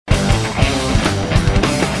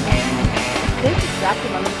Dropped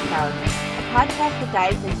Among the Crowd, a podcast that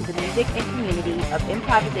dives into the music and community of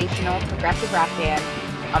improvisational progressive rock band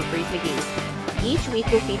Umphrey's McGee. Each week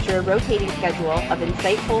will feature a rotating schedule of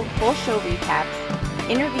insightful full show recaps,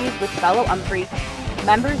 interviews with fellow Umphrey,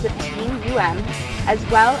 members of Team UM, as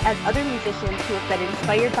well as other musicians who have been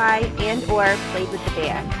inspired by and or played with the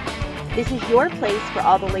band. This is your place for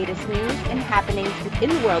all the latest news and happenings within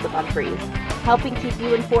the world of Umphrey's, helping keep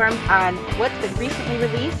you informed on what's been recently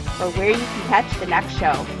released or where you can catch the next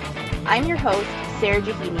show. I'm your host, Sarah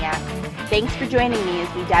Jahemiak. Thanks for joining me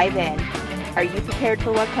as we dive in. Are you prepared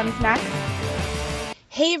for what comes next?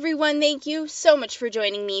 Hey everyone, thank you so much for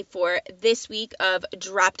joining me for this week of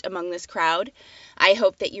Dropped Among This Crowd. I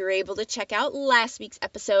hope that you were able to check out last week's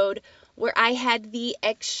episode where I had the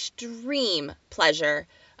extreme pleasure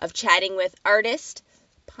of chatting with artist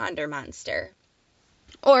Ponder Monster,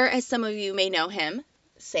 or as some of you may know him,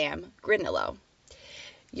 Sam Grinillo.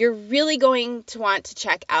 You're really going to want to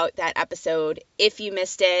check out that episode if you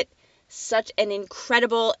missed it. Such an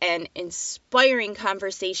incredible and inspiring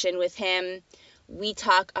conversation with him. We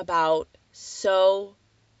talk about so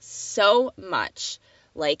much,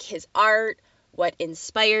 like his art, what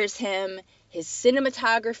inspires him, his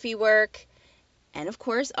cinematography work, and of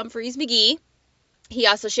course, Umphrey's McGee. He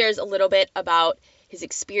also shares a little bit about his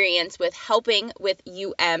experience with helping with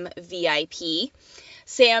UMVIP.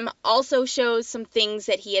 Sam also shows some things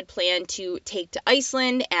that he had planned to take to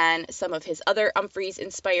Iceland and some of his other Umphrey's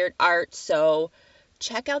inspired art. So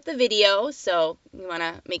check out the video. So you want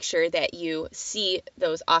to make sure that you see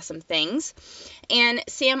those awesome things. And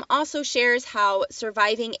Sam also shares how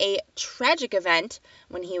surviving a tragic event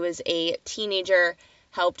when he was a teenager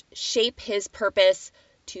helped shape his purpose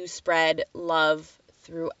to spread love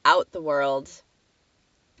throughout the world.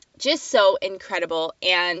 Just so incredible.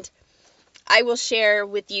 And I will share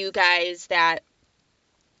with you guys that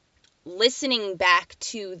listening back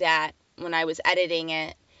to that when I was editing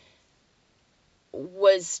it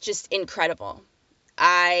was just incredible.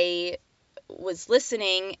 I was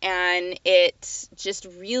listening and it just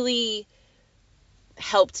really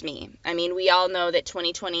helped me. I mean, we all know that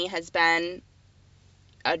 2020 has been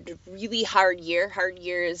a really hard year. Hard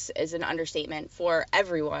years is an understatement for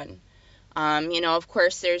everyone. Of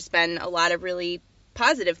course, there's been a lot of really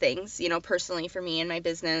positive things, personally for me and my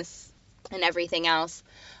business and everything else.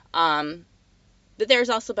 But there's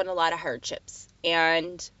also been a lot of hardships.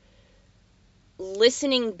 And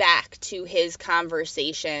listening back to his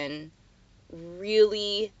conversation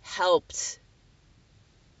really helped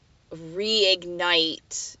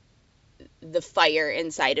reignite the fire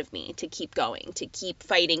inside of me to keep going, to keep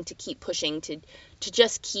fighting, to keep pushing, to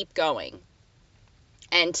just keep going.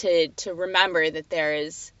 And to remember that there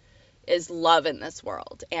is love in this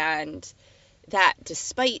world, and that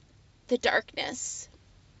despite the darkness,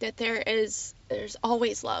 that there's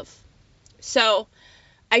always love. So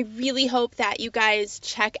I really hope that you guys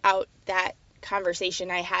check out that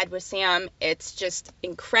conversation I had with Sam. It's just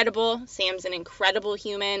incredible. Sam's an incredible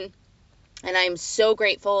human, and I'm so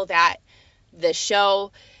grateful that the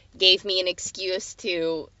show gave me an excuse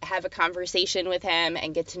to have a conversation with him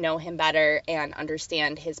and get to know him better and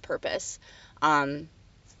understand his purpose.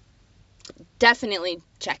 Definitely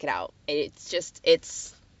check it out.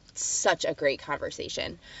 It's such a great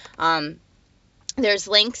conversation. There's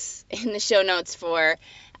links in the show notes for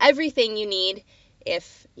everything you need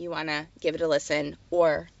if you want to give it a listen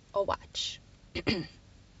or a watch.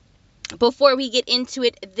 Before we get into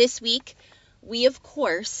it this week, we of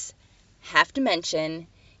course have to mention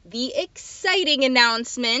the exciting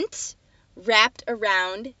announcement wrapped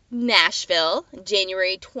around Nashville,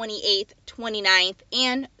 January 28th, 29th,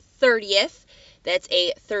 and 30th. That's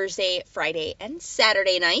a Thursday, Friday, and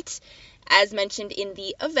Saturday night. As mentioned in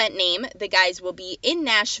the event name, the guys will be in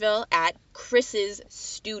Nashville at Chris's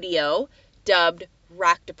studio, dubbed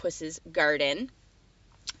Rocktopus's Garden.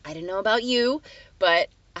 I don't know about you, but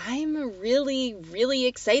I'm really, really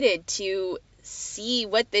excited to see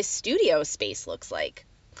what this studio space looks like.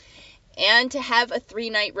 And to have a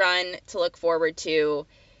 3-night run to look forward to.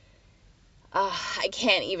 I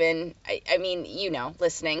can't even,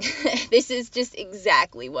 listening. This is just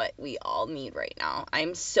exactly what we all need right now.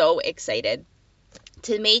 I'm so excited.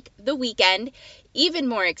 To make the weekend even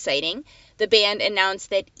more exciting, the band announced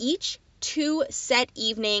that each 2-set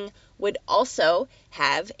evening would also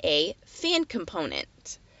have a fan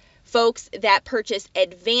component. Folks that purchase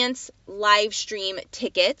advance live stream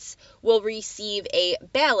tickets will receive a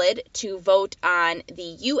ballot to vote on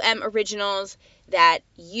the UM originals that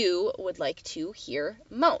you would like to hear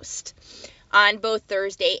most. On both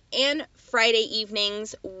Thursday and Friday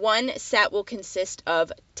evenings, one set will consist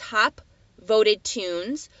of top voted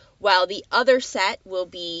tunes, while the other set will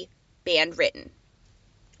be band written.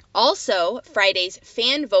 Also, Friday's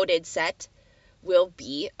fan-voted set will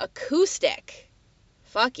be acoustic.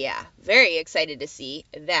 Fuck yeah, very excited to see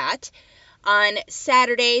that. On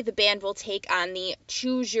Saturday, the band will take on the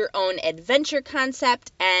Choose Your Own Adventure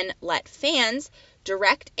concept and let fans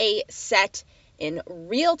direct a set in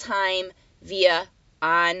real time via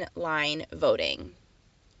online voting.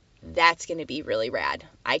 That's going to be really rad.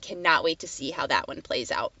 I cannot wait to see how that one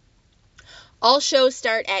plays out. All shows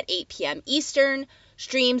start at 8 p.m. Eastern.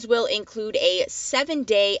 Streams will include a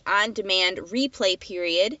 7-day on-demand replay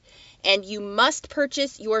period, and you must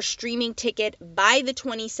purchase your streaming ticket by the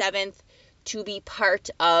 27th to be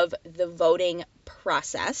part of the voting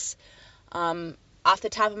process. Off the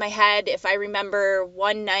top of my head, if I remember,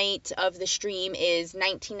 one night of the stream is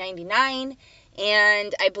 $19.99,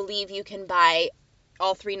 and I believe you can buy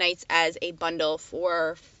all 3 nights as a bundle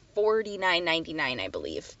for $49.99, I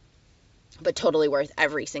believe. But totally worth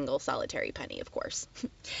every single solitary penny, of course.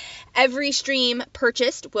 Every stream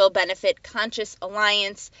purchased will benefit Conscious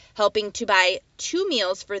Alliance, helping to buy 2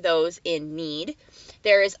 meals for those in need.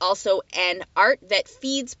 There is also an Art That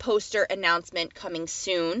Feeds poster announcement coming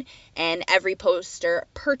soon, and every poster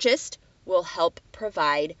purchased will help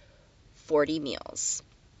provide 40 meals.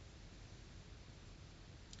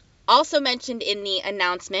 Also mentioned in the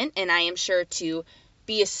announcement, and I am sure to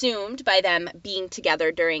be assumed by them being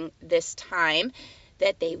together during this time,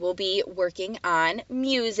 that they will be working on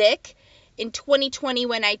music. In 2020,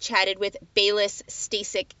 when I chatted with Bayless,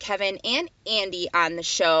 Stasek, Kevin, and Andy on the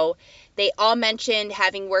show, they all mentioned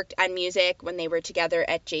having worked on music when they were together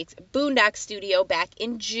at Jake's Boondock Studio back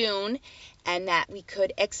in June, and that we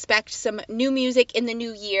could expect some new music in the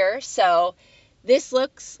new year. So this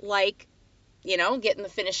looks like, getting the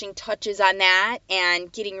finishing touches on that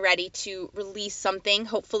and getting ready to release something,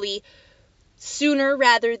 hopefully sooner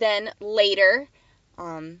rather than later.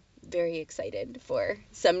 Very excited for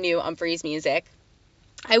some new Umphrey's music.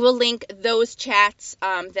 I will link those chats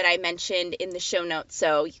that I mentioned in the show notes,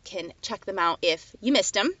 so you can check them out if you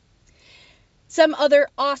missed them. Some other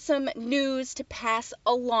awesome news to pass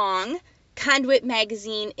along. Conduit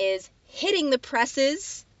Magazine is hitting the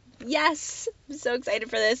presses. Yes, I'm so excited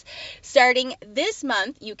for this. Starting this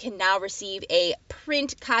month, you can now receive a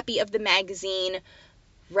print copy of the magazine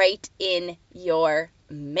right in your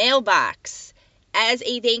mailbox. As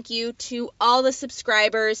a thank you to all the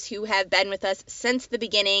subscribers who have been with us since the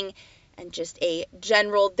beginning, and just a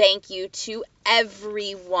general thank you to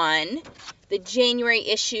everyone, the January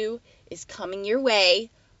issue is coming your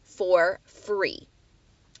way for free.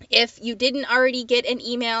 If you didn't already get an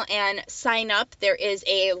email and sign up, there is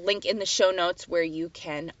a link in the show notes where you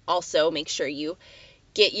can also make sure you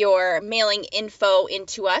get your mailing info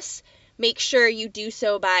into us. Make sure you do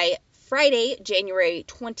so by Friday, January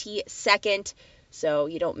 22nd, so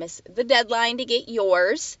you don't miss the deadline to get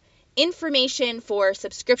yours. Information for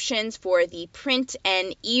subscriptions for the print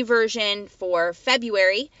and e-version for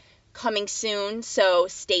February coming soon, so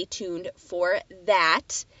stay tuned for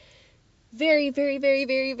that. Very, very, very,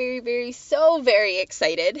 very, very, very, so very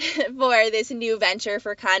excited for this new venture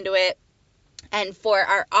for Conduit and for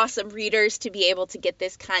our awesome readers to be able to get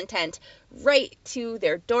this content right to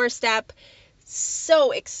their doorstep.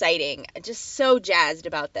 So exciting. Just so jazzed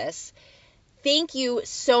about this. Thank you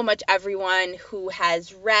so much, everyone who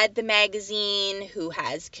has read the magazine, who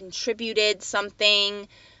has contributed something,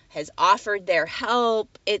 has offered their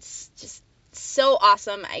help. It's just so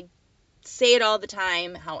awesome. I say it all the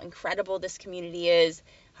time, how incredible this community is,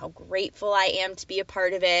 how grateful I am to be a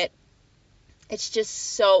part of it. It's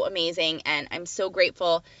just so amazing, and I'm so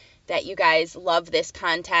grateful that you guys love this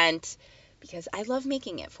content because I love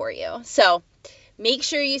making it for you. So make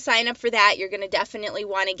sure you sign up for that. You're going to definitely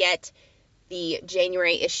want to get the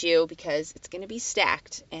January issue because it's going to be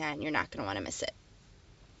stacked and you're not going to want to miss it.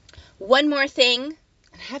 One more thing,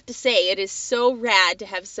 I have to say, it is so rad to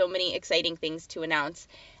have so many exciting things to announce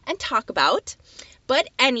and talk about. But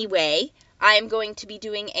anyway, I'm going to be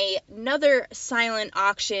doing another silent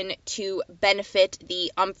auction to benefit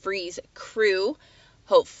the Umphrey's crew.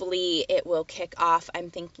 Hopefully it will kick off, I'm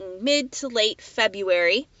thinking, mid to late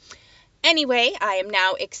February. Anyway, I am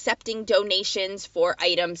now accepting donations for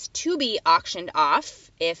items to be auctioned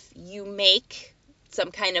off. If you make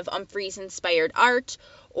some kind of Umphrey's inspired art,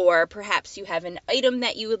 or perhaps you have an item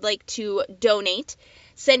that you would like to donate,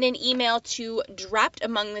 send an email to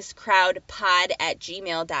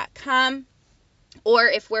droppedamongethiscrowdpod@gmail.com. Or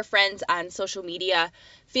if we're friends on social media,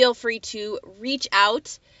 feel free to reach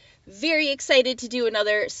out. Very excited to do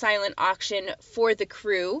another silent auction for the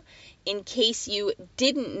crew. In case you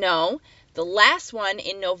didn't know, the last one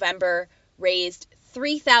in November raised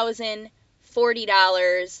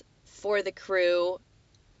 $3,040 for the crew.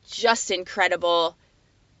 Just incredible.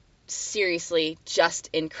 Seriously, just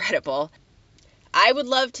incredible. I would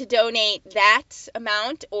love to donate that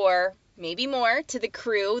amount or maybe more to the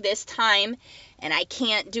crew this time, and I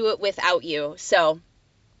can't do it without you. So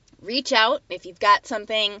reach out if you've got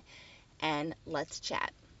something, and let's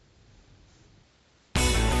chat.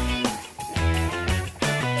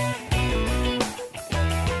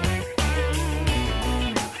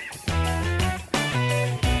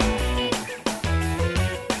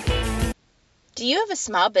 Do you have a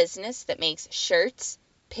small business that makes shirts,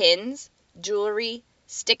 pins, jewelry,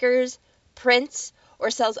 stickers, prints, or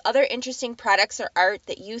sells other interesting products or art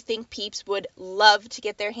that you think peeps would love to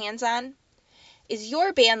get their hands on? Is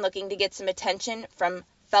your band looking to get some attention from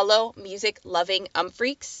fellow music-loving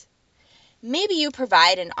freaks? Maybe you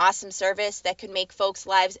provide an awesome service that could make folks'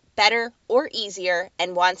 lives better or easier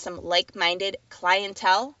and want some like-minded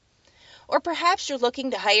clientele? Or perhaps you're looking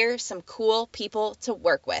to hire some cool people to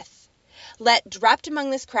work with. Let Dropped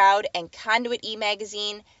Among This Crowd and Conduit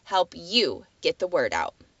e-Magazine help you get the word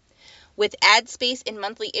out. With ad space in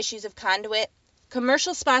monthly issues of Conduit,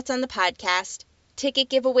 commercial spots on the podcast, ticket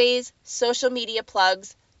giveaways, social media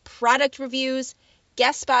plugs, product reviews,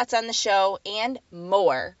 guest spots on the show, and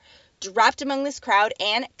more, Dropped Among This Crowd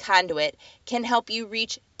and Conduit can help you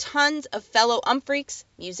reach tons of fellow freaks,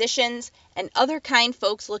 musicians, and other kind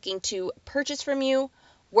folks looking to purchase from you,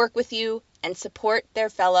 work with you, and support their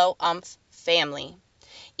fellow family.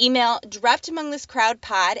 Email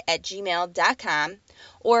droppedamongthiscrowdpod@gmail.com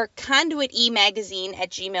or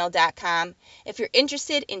conduitemagazine@gmail.com if you're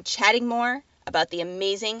interested in chatting more about the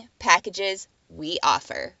amazing packages we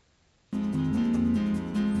offer.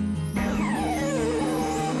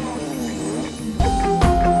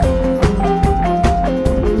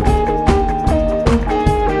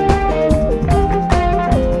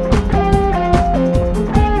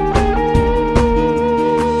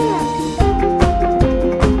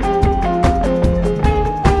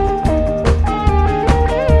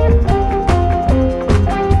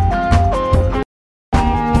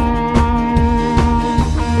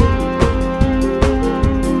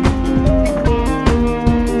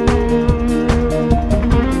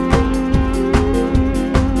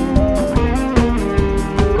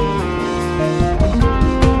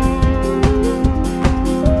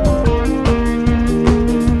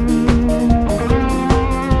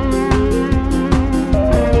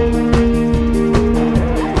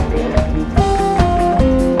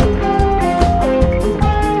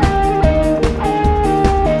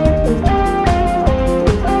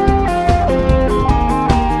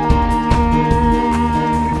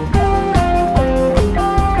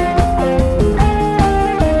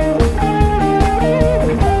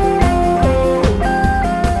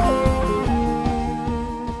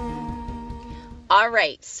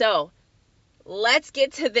 So let's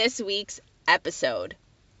get to this week's episode.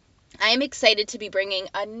 I am excited to be bringing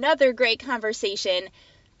another great conversation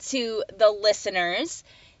to the listeners.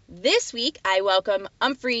 This week, I welcome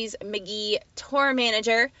Umphrey's McGee tour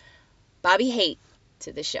manager, Bobby Haight,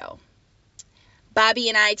 to the show. Bobby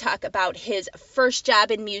and I talk about his first job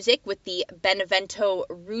in music with the Benevento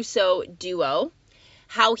Russo duo,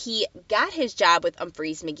 how he got his job with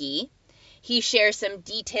Umphrey's McGee. He shares some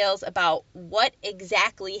details about what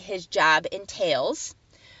exactly his job entails.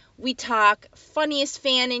 We talk funniest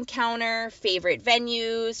fan encounter, favorite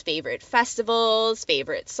venues, favorite festivals,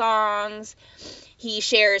 favorite songs. He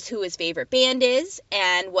shares who his favorite band is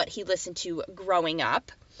and what he listened to growing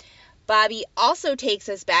up. Bobby also takes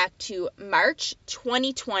us back to March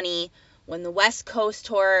 2020 when the West Coast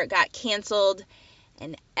tour got canceled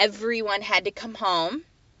and everyone had to come home.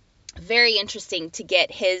 Very interesting to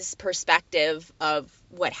get his perspective of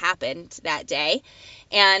what happened that day,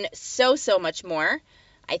 and so much more.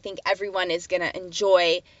 I think everyone is going to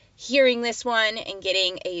enjoy hearing this one and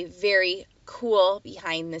getting a very cool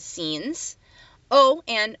behind the scenes. Oh,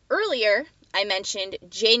 and earlier I mentioned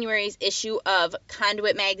January's issue of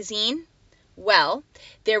Conduit Magazine. Well,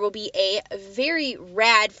 there will be a very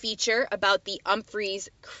rad feature about the Umphrey's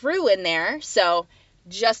crew in there, so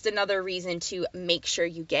just another reason to make sure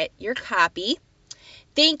you get your copy.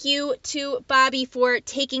 Thank you to Bobby for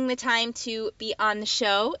taking the time to be on the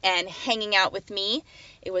show and hanging out with me.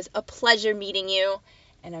 It was a pleasure meeting you,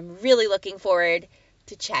 and I'm really looking forward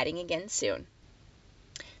to chatting again soon.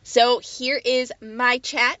 So here is my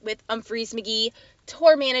chat with Umphrey's McGee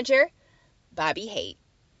tour manager, Bobby Haight.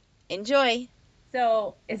 Enjoy.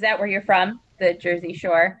 So is that where you're from, the Jersey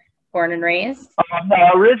Shore? Born and raised?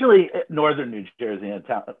 Originally northern New Jersey, in a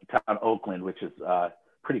town Oakland, which is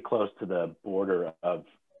pretty close to the border of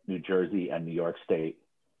New Jersey and New York State.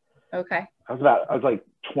 Okay. I was like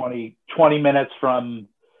 20 minutes from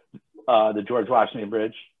the George Washington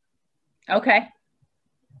Bridge. Okay.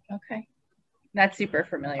 Not super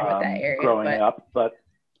familiar with that area. Growing up, but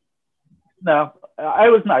no,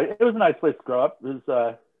 it was nice. It was a nice place to grow up. It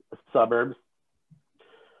was suburbs,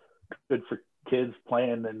 good for kids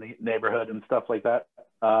playing in the neighborhood and stuff like that.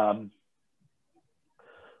 And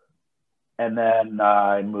then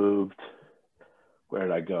I moved. Where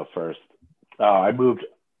did I go first? I moved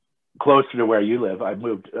closer to where you live. I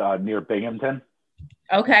moved near Binghamton.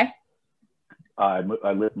 Okay. I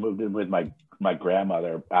moved in with my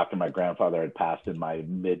grandmother after my grandfather had passed in my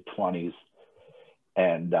mid-20s,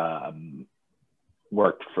 and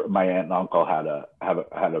worked for my aunt and uncle had a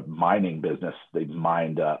mining business. They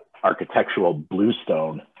mined architectural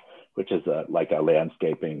bluestone, which is like a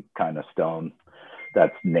landscaping kind of stone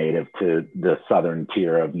that's native to the southern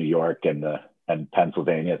tier of New York and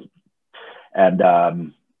Pennsylvania. And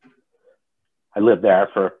I lived there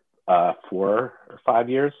for 4 or 5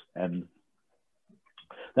 years, and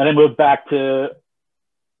then I moved back to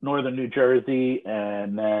northern New Jersey,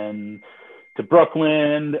 and then to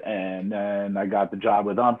Brooklyn, and then I got the job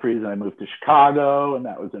with Humphreys, and I moved to Chicago, and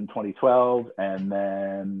that was in 2012, and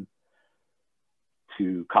then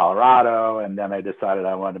to Colorado, and then I decided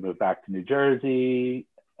I wanted to move back to New Jersey,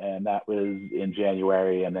 and that was in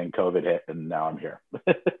January, and then COVID hit, and now I'm here.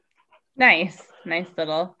 Nice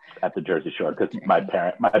little at the Jersey Shore, because my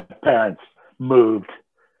parents moved.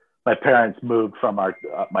 My parents moved from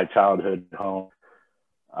my childhood home.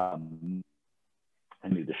 I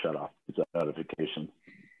need to shut off these notifications.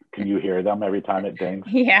 Can you hear them every time it dings?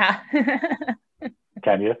 Yeah.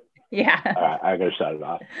 Can you? Yeah. All right, I gotta shut it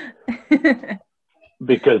off.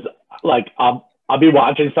 Because like I'll be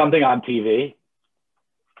watching something on TV,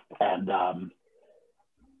 and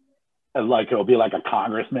like it'll be like a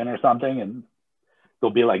congressman or something, and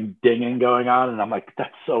there'll be like dinging going on, and I'm like,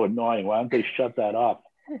 that's so annoying. Why don't they shut that off?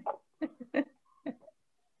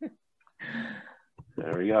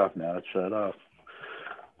 There we go. Now it's shut off.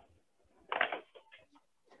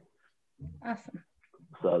 Awesome.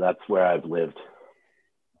 So that's where I've lived.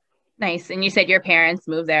 Nice. And you said your parents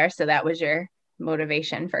moved there, so that was your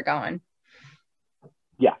motivation for going.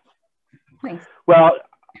 Yeah. Nice. Well,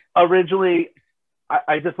 originally,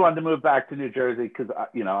 I just wanted to move back to New Jersey because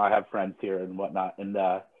I have friends here and whatnot, and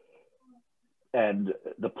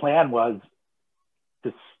the plan was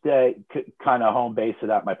to stay kind of home base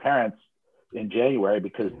at my parents in January,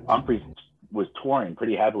 because Humphreys was touring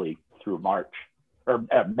pretty heavily through March, or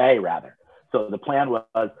May rather. So the plan was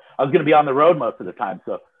I was going to be on the road most of the time.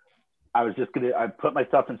 So I put my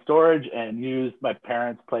stuff in storage and use my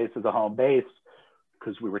parents' place as a home base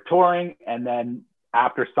because we were touring. And then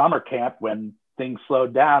after summer camp, when things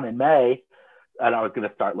slowed down in May, and I was going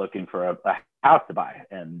to start looking for a house to buy.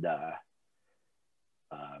 And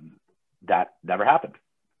that never happened.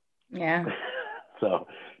 Yeah. So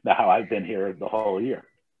now I've been here the whole year.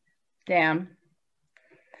 Damn.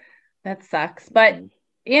 That sucks. But,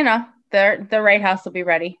 the right house will be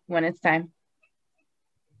ready when it's time.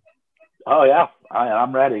 Oh, yeah.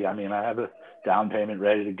 I'm ready. I mean, I have a down payment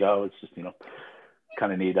ready to go. It's just,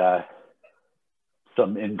 kind of need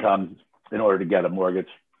some income in order to get a mortgage.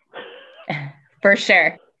 For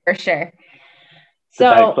sure. The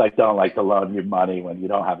banks don't like to loan you money when you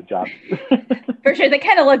don't have a job. For sure. They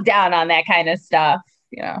kind of look down on that kind of stuff,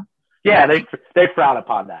 Yeah, they frown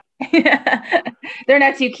upon that. They're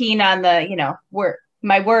not too keen on the, word.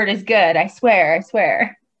 My word is good. I swear.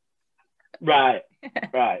 Right.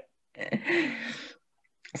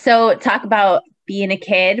 So talk about being a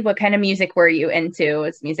kid. What kind of music were you into?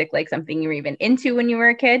 Was music like something you were even into when you were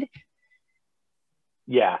a kid?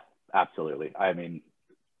 Yeah, absolutely. I mean,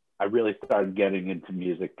 I really started getting into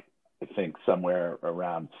music, I think, somewhere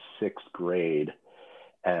around 6th grade.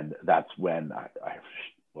 And that's when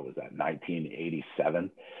what was that, 1987?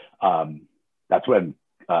 That's when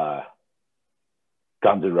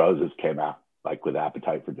Guns N' Roses came out, like with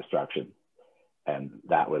Appetite for Destruction. And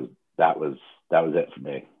that was it for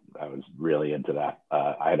me. I was really into that.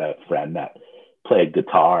 I had a friend that played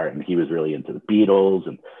guitar, and he was really into the Beatles,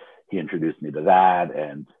 and he introduced me to that.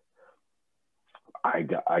 And I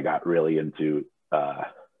got really into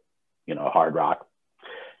hard rock,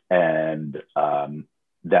 and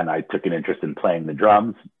then I took an interest in playing the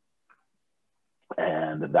drums,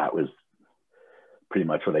 and that was pretty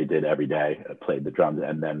much what I did every day. I played the drums,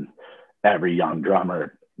 and then every young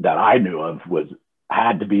drummer that I knew of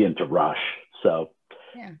had to be into Rush. So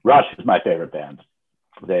yeah. Rush is my favorite band.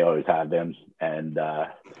 They always have been, and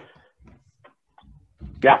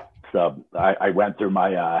so I went through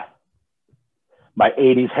my my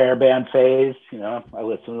 80s hair band phase. You know, I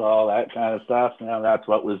listened to all that kind of stuff. You know, that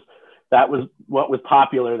was what was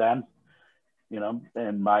popular then, you know,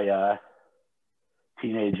 in my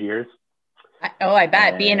teenage years. I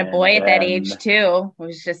bet being a boy at that age too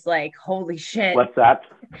was just like, holy shit. What's that?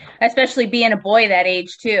 Especially being a boy that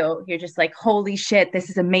age too. You're just like, holy shit,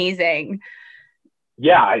 this is amazing.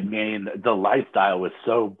 Yeah, I mean, the lifestyle was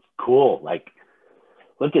so cool. Like,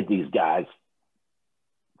 look at these guys.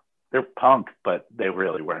 They're punk, but they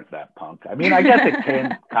really weren't that punk. I mean, I guess it came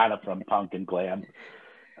kind of from punk and glam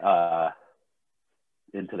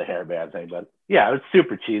into the hairband thing. But yeah, it was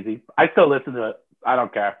super cheesy. I still listen to it. I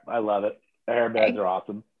don't care. I love it. The hairbands are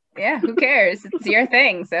awesome. Yeah, who cares? It's your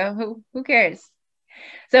thing. So who cares?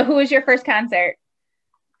 So who was your first concert?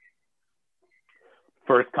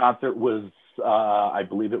 First concert was, I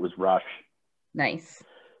believe it was Rush. Nice.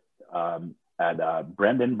 At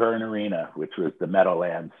Brendan Byrne Arena, which was the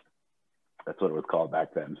Meadowlands. That's what it was called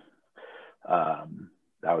back then. That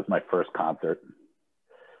was my first concert.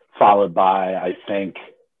 Followed by, I think,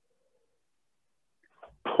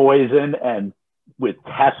 Poison, and with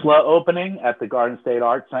Tesla opening at the Garden State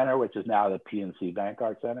Arts Center, which is now the PNC Bank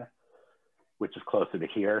Arts Center, which is closer to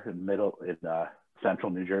here in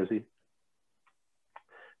central New Jersey.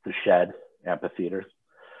 The Shed Amphitheater.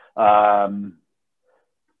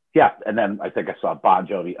 Yeah, and then I think I saw Bon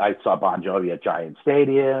Jovi. I saw Bon Jovi at Giant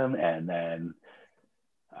Stadium, and then,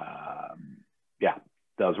 yeah,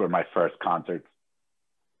 those were my first concerts.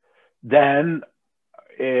 Then,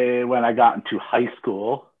 when I got into high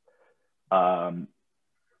school,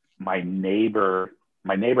 my neighbor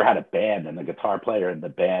had a band, and the guitar player in the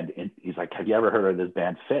band, he's like, "Have you ever heard of this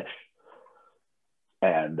band Phish?"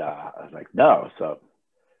 And I was like, "No." So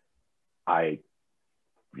I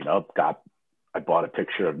bought a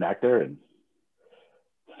picture of Nectar and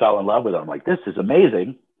fell in love with them. I'm like, this is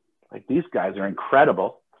amazing. Like, these guys are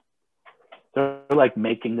incredible. They're like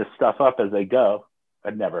making this stuff up as they go.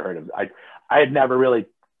 I'd never heard of it. I had never really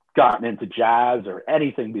gotten into jazz or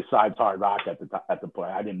anything besides hard rock at the point.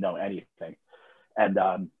 I didn't know anything. And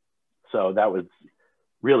so that was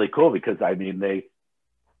really cool because, I mean, they,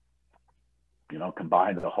 you know,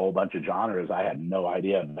 combined a whole bunch of genres I had no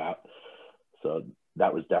idea about. So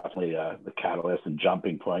that was definitely the catalyst and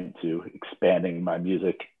jumping point to expanding my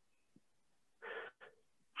musical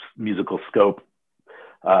scope.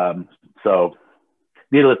 So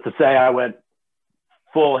needless to say, I went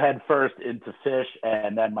full head first into Phish,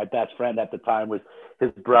 and then my best friend at the time was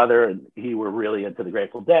his brother, and he were really into the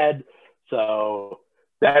Grateful Dead. So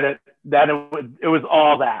it was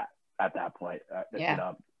all that at that point. Yeah. You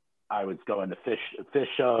know, I was going to Phish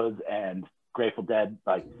shows and Grateful Dead.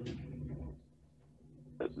 Like,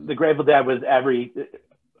 the Grateful Dead was I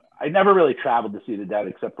never really traveled to see the Dead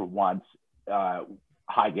except for once,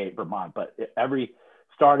 Highgate, Vermont. But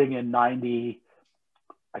starting in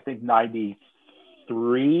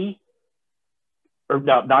 93 or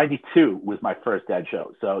no, 92 was my first Dead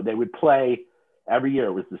show. So they would play every year.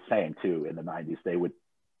 It was the same too in the 90s. They would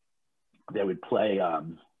play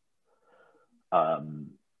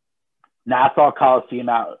Nassau Coliseum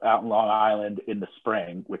out in Long Island in the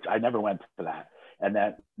spring, which I never went to that. And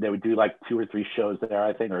then they would do like 2 or 3 shows there,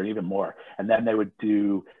 I think, or even more. And then they would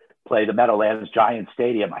play the Meadowlands Giant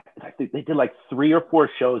Stadium. I think they did like 3 or 4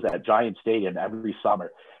 shows at Giant Stadium every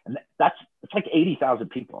summer. And it's like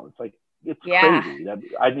 80,000 people. It's crazy.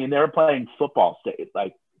 I mean, they were playing football state.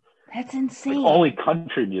 Like, that's insane. Like, only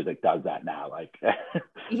country music does that now. Like,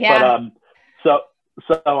 yeah. But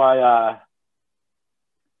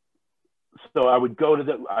so I would go to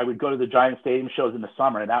the Giant Stadium shows in the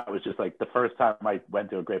summer, and that was just like the first time I went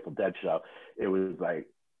to a Grateful Dead show. It was like,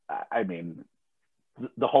 I mean,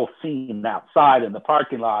 the whole scene outside in the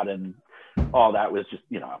parking lot and all that was just,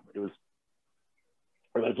 you know, it was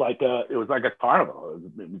like a carnival.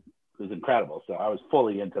 It was incredible. So I was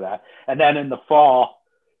fully into that. And then in the fall,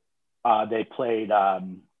 they played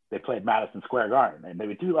Madison Square Garden, and they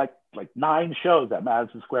would do like 9 shows at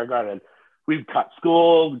Madison Square Garden. We'd cut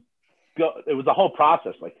school. It was a whole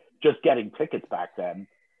process, like just getting tickets back then.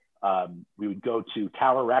 We would go to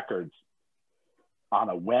Tower Records on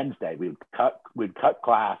a Wednesday. We'd cut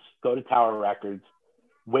class, go to Tower Records,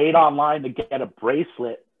 wait online to get a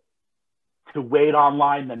bracelet, to wait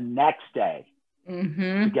online the next day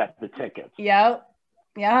to get the tickets. Yep.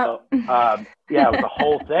 So, it was a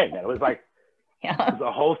whole thing. It was like, it was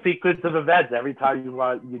a whole sequence of events every time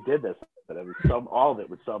you did this. But it was all of it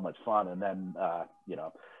was so much fun. And then, you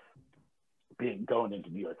know, going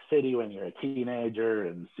into New York City when you're a teenager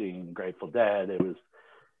and seeing Grateful Dead, it was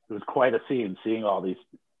quite a scene, seeing all these,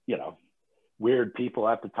 weird people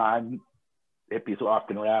at the time, hippies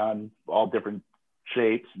walking around, all different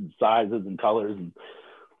shapes and sizes and colors and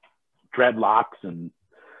dreadlocks and,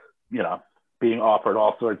 you know, being offered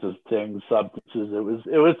all sorts of things, substances.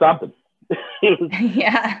 It was something. It was,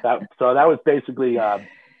 yeah. So that was basically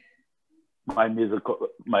my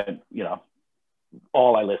you know,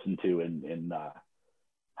 all I listened to in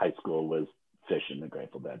high school was Phish and the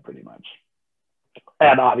Grateful Dead, pretty much.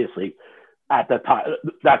 And obviously, at the time,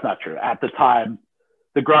 that's not true. At the time,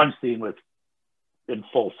 the grunge scene was in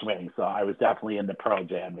full swing, so I was definitely into Pearl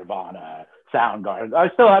Jam, Nirvana, Soundgarden. I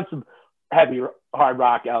still have some heavy hard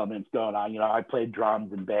rock elements going on. You know, I played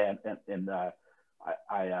drums in band, and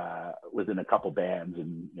I was in a couple bands,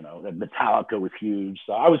 and you know, and Metallica was huge.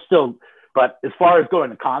 So I was still, but as far as going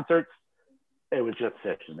to concerts, it was just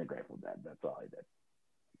Phish and the Grateful Dead. That's all I did.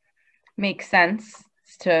 Makes sense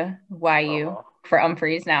as to why you for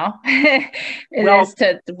Umphrey's now. As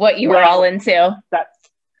to what you were all into.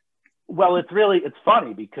 It's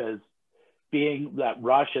funny because being that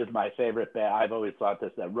Rush is my favorite band, I've always thought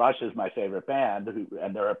this, that Rush is my favorite band,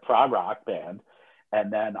 and they're a prog rock band.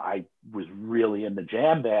 And then I was really into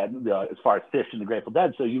jam band, as far as Phish and the Grateful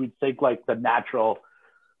Dead. So you would think like the natural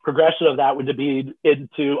progression of that would be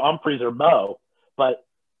into Umphrey's or Moe, but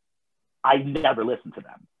I never listened to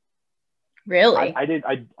them. Really?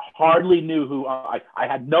 I hardly knew who, I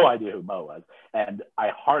had no idea who Moe was. And I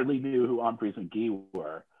hardly knew who Umphrey's and Guy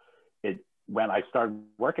were when I started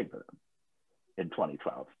working for them in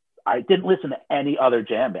 2012. I didn't listen to any other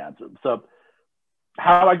jam bands. So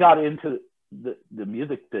how I got into the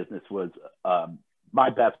music business was, my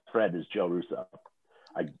best friend is Joe Russo.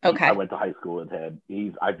 I went to high school with him.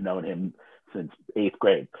 I've known him since 8th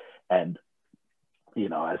grade. And, you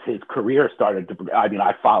know, as his career started to, I mean,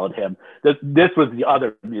 I followed him. This was the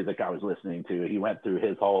other music I was listening to. He went through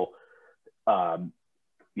his whole,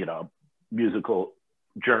 you know, musical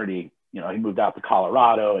journey. You know, he moved out to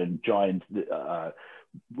Colorado and joined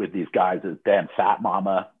with these guys as band Fat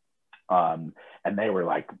Mama. And they were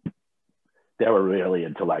really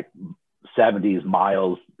into like 70s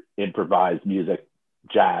Miles improvised music,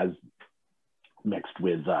 jazz mixed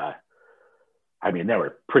with, I mean, they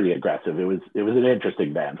were pretty aggressive. It was an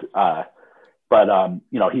interesting band. But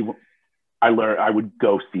you know, I would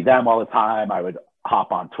go see them all the time. I would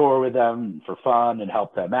hop on tour with them for fun and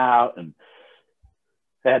help them out. And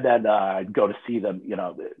then I'd go to see them. You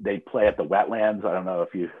know, they play at the Wetlands. I don't know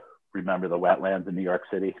if you remember the Wetlands in New York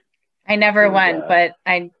City. I never went, but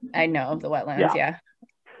I know of the Wetlands. Yeah.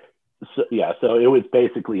 So it was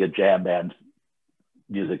basically a jam band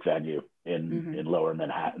music venue in Lower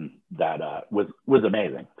Manhattan that was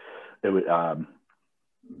amazing. It was,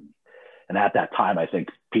 and at that time, I think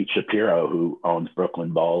Pete Shapiro, who owns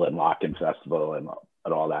Brooklyn Bowl and Lock-In Festival and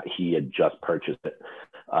all that, he had just purchased it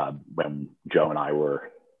when Joe and I were,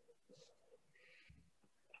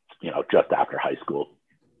 just after high school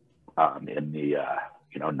in the,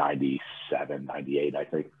 97, 98, I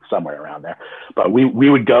think, somewhere around there. But we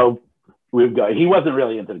would go. He wasn't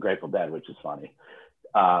really into the Grateful Dead, which is funny.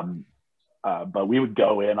 But we would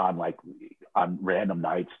go in on random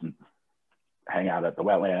nights and hang out at the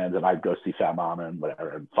Wetlands, and I'd go see Fat Mama and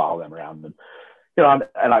whatever and follow them around. And,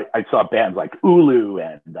 and I saw bands like Ulu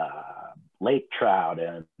and Lake Trout,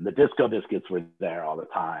 and the Disco Biscuits were there all the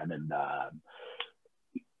time. And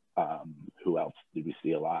who else did we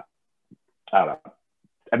see a lot? I don't know.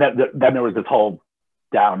 And then there was this whole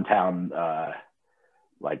downtown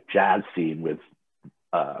jazz scene with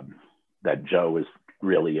that Joe was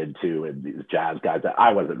really into, and these jazz guys that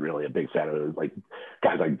I wasn't really a big fan of. It was like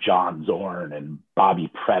guys like John Zorn and Bobby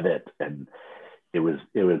Previtt, and it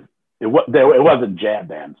wasn't jam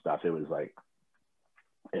band stuff. It was like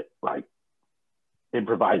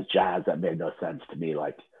improvised jazz that made no sense to me.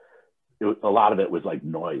 A lot of it was like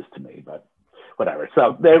noise to me, but whatever.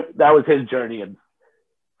 So that was his journey. And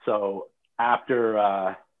so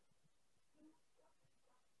after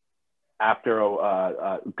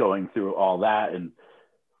going through all that, and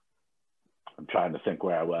I'm trying to think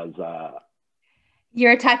where I was.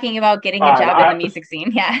 You're talking about getting a job in the music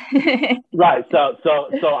scene. Yeah. Right. So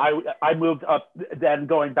I moved up, then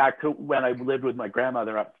going back to when I lived with my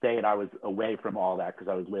grandmother upstate. I was away from all that because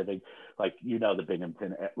I was living the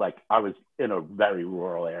Binghamton, I was in a very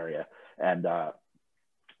rural area, and I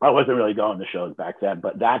wasn't really going to shows back then.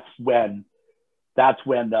 But that's when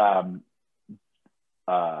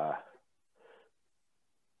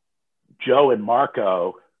Joe and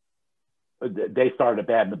Marco, they started a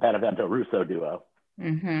band, the Benevento Russo Duo.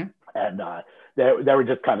 Mm-hmm. And they were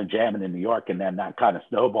just kind of jamming in New York, and then that kind of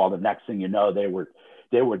snowballed. The next thing you know,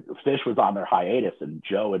 Phish was on their hiatus, and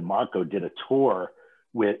Joe and Marco did a tour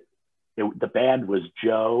with the band was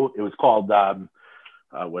Joe. It was called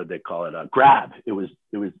what did they call it? Grab. It was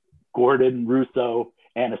Gordon, Russo,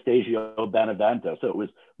 Anastasio, Benevento. So it was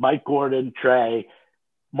Mike Gordon, Trey,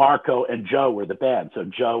 Marco, and Joe were the band. So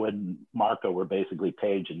Joe and Marco were basically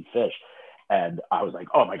Page and Fish. And I was like,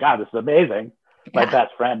 oh my God, this is amazing. My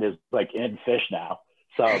best friend is like in Fish now.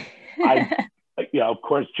 So of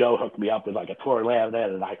course, Joe hooked me up with like a tour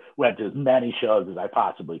laminate, and I went to as many shows as I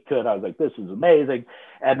possibly could. I was like, this is amazing.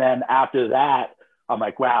 And then after that, I'm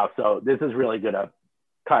like, wow, so this is really going to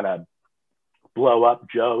kind of blow up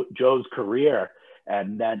Joe's career.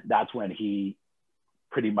 And then that's when he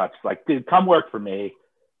pretty much like, dude, come work for me,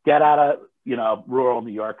 get out of, rural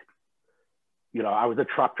New York. I was a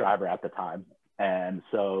truck driver at the time. And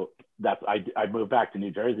so I moved back to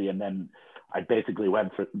New Jersey, and then I basically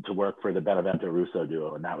went to work for the Benevento Russo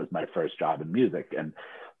duo. And that was my first job in music. And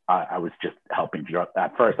I was just helping,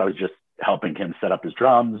 at first I was just helping him set up his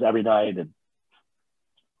drums every night.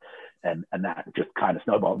 And that just kind of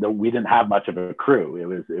snowballed. We didn't have much of a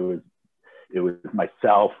crew. It was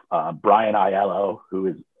myself, Brian Aiello, who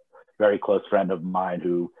is a very close friend of mine,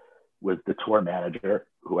 who was the tour manager,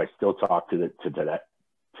 who I still talk to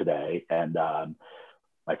today. And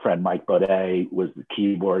my friend Mike Baudet was the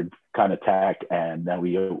keyboard kind of tech. And then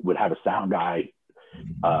we would have a sound guy.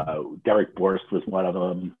 Derek Borst was one of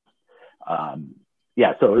them.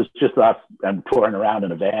 So it was just us and touring around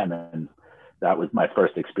in a van. And that was my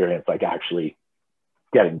first experience, like actually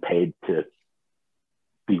getting paid to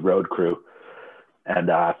be road crew.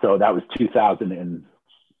 And so that was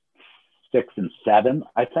 2006 and 7,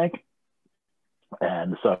 I think.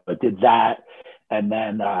 And so I did that. And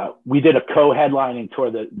then we did a co-headlining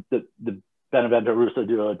tour. The Benevento Russo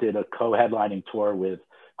duo did a co-headlining tour with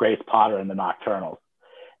Grace Potter and the Nocturnals.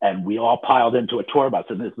 And we all piled into a tour bus.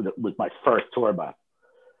 And this was my first tour bus.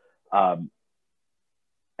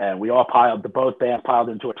 And we all both bands piled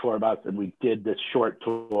into a tour bus, and we did this short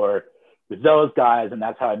tour with those guys. And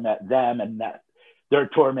that's how I met them. And their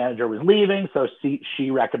tour manager was leaving, so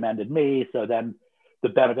she recommended me. So then the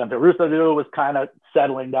Benevento Russo duo was kind of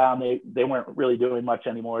settling down. They weren't really doing much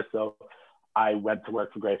anymore. So I went to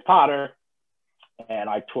work for Grace Potter, and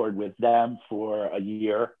I toured with them for a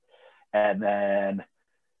year. And then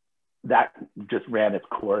that just ran its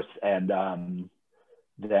course. And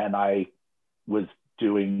then I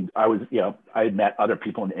had met other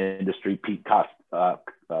people in the industry, Pete Costello,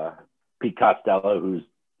 who's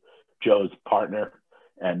Joe's partner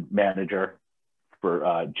and manager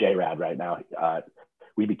for J-Rad right now.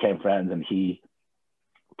 We became friends, and he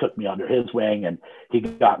took me under his wing, and he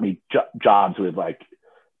got me jobs with like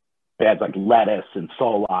bands like Lettuce and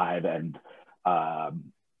Soul Live. And I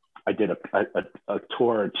did a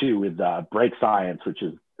tour or two with Break Science, which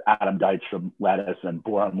is Adam Deitch from Lettuce, and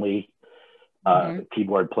Boram Lee,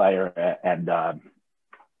 keyboard player. And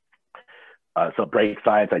so Break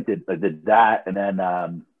Science, I did that. And then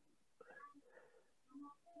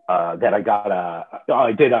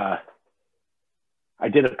I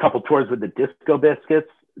did a couple tours with the Disco Biscuits,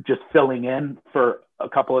 just filling in for a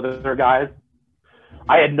couple of their guys.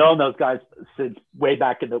 I had known those guys since way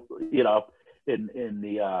back in the in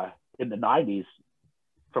the 90s,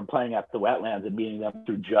 from playing at the Wetlands and meeting them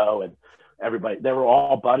through Joe and everybody. They were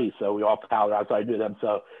all buddies, so we all palled around, so I knew them.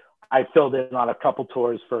 So I filled in on a couple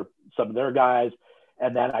tours for some of their guys,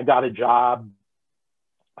 and then I got a job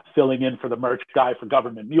filling in for the merch guy for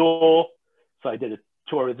Government Mule. So I did a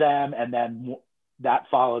tour with them, and then that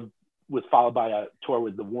was followed by a tour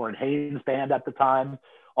with the Warren Haynes band at the time,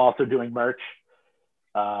 also doing merch.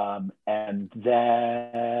 And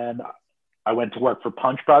then I went to work for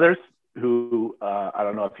Punch Brothers, who I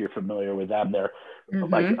don't know if you're familiar with them. They're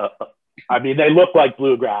like, they look like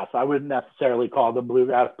bluegrass. I wouldn't necessarily call them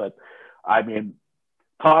bluegrass, but I mean,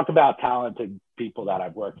 talk about talented people that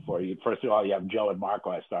I've worked for. First of all, you have Joe and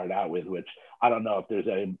Marco I started out with, which I don't know if there's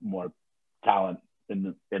any more talent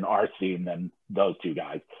in our scene than those two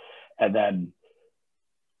guys. And then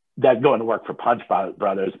going to work for Punch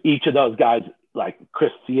Brothers, each of those guys, like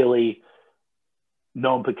Chris Seeley,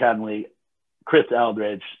 Noam Pikenley, Chris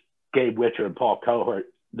Eldridge, Gabe Witcher, and Paul Cohort,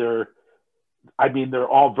 they're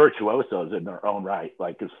all virtuosos in their own right,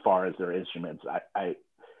 like as far as their instruments.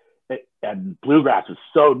 And bluegrass was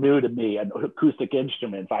so new to me, and acoustic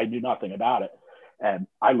instruments, I knew nothing about it. And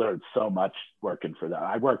I learned so much working for them.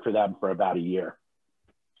 I worked for them for about a year,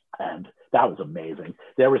 and that was amazing.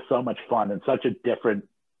 They were so much fun and such a different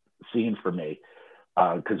scene for me,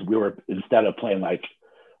 because we were, instead of playing like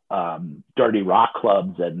dirty rock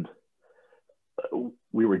clubs, and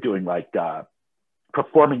we were doing like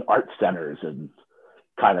performing arts centers and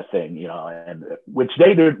kind of thing, and which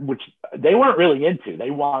they weren't really into.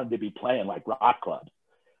 They wanted to be playing like rock clubs,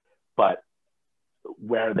 but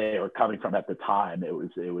where they were coming from at the time. It was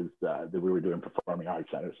that we were doing performing arts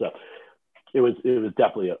center. So it was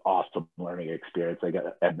definitely an awesome learning experience.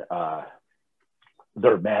 And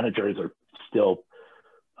their managers are still,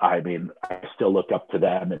 I still look up to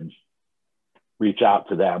them and reach out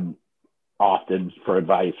to them often for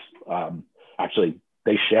advice. Actually,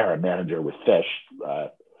 they share a manager with Fish.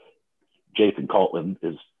 Jason Coltland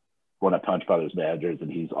is one of Punch Brothers managers,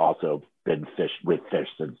 and he's also been with Fish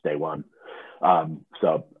since day one.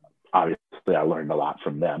 So obviously I learned a lot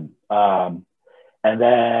from them. And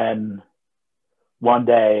then one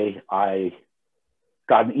day I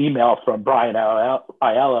got an email from Brian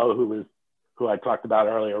Aiello, who I talked about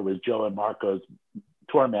earlier, was Joe and Marco's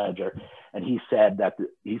tour manager. And he said that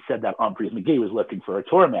Umphrey's McGee was looking for a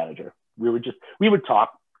tour manager. We would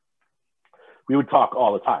talk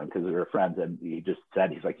all the time because we were friends. And he just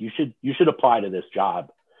said, he's like, you should apply to this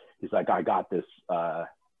job. He's like, I got this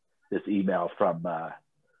email from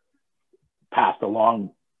passed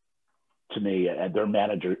along to me, and their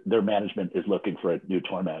management is looking for a new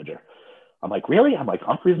tour manager. I'm like, really? I'm like,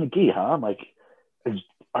 Umphrey's McGee, huh? I'm like,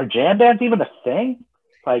 are jam bands even a thing?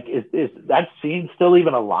 Like, is that scene still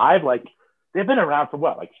even alive? Like, they've been around for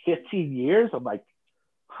what, like 15 years? I'm like,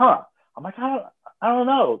 huh. I'm like, I don't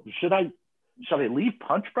know. Should I leave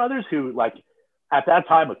Punch Brothers, who, like, at that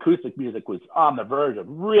time, acoustic music was on the verge of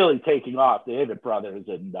really taking off, the Avett Brothers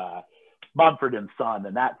and Mumford and Son,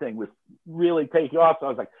 and that thing was really taking off. So I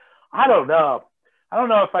was like, I don't know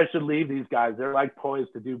if I should leave these guys. They're like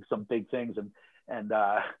poised to do some big things. And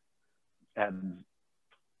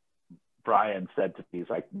Brian said to me, he's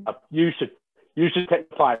like, you should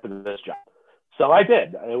apply for this job. So I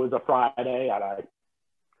did. It was a Friday, and I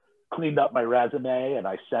cleaned up my resume and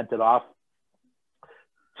I sent it off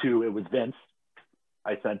to, it was Vince.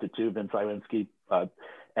 I sent it to Vince Iwinski,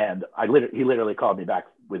 and he literally called me back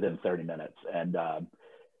within 30 minutes. And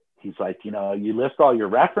he's like, you list all your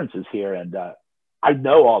references here, and I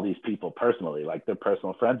know all these people personally, like they're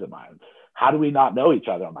personal friends of mine. How do we not know each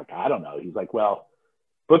other? I'm like, I don't know. He's like, well,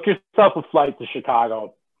 book yourself a flight to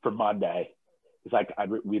Chicago for Monday. He's like,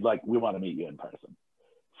 we want to meet you in person.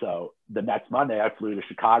 So the next Monday I flew to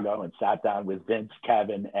Chicago and sat down with Vince,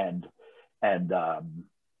 Kevin, and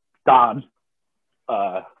Don.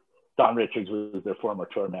 Don Richards was their former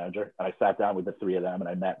tour manager. And I sat down with the three of them and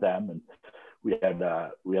I met them, and we had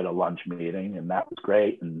a lunch meeting, and that was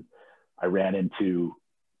great. And I ran into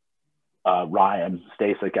Ryan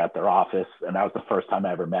Stasek at their office, and that was the first time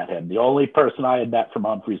I ever met him. The only person I had met from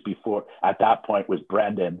Umphrey's before at that point was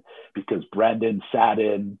Brendan, because Brendan sat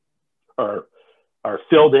in or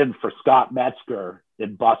filled in for Scott Metzger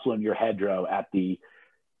in Bustle in Your Hedgerow at the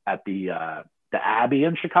Abbey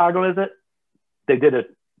in Chicago, is it? They did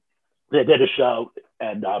a show,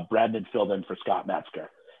 and Brendan filled in for Scott Metzger,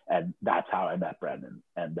 and that's how I met Brendan.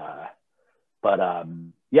 And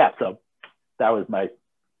so that was my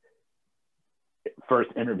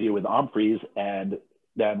first interview with Umphrey's. And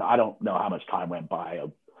then I don't know how much time went by,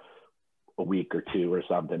 a week or two or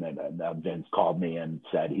something, and Vince called me and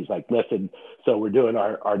said, he's like, listen, so we're doing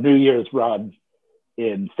our New Year's run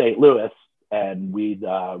in St. Louis, and we'd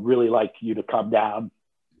really like you to come down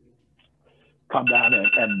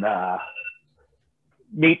and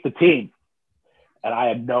meet the team. And I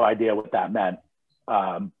had no idea what that meant.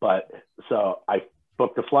 But so I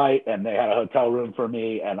booked a flight, and they had a hotel room for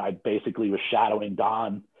me, and I basically was shadowing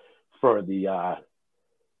Don for the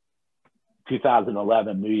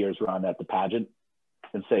 2011 New Year's run at the pageant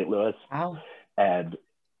in St. Louis. Wow. And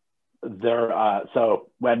so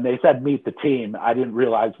when they said meet the team, I didn't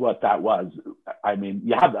realize what that was. I mean,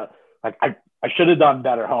 you have I should have done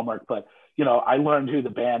better homework, but I learned who the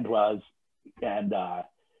band was, and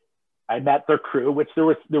I met their crew, which there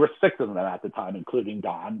were 6 of them at the time, including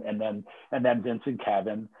Don, and then Vince and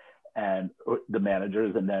Kevin and the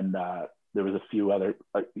managers, and then there was a few other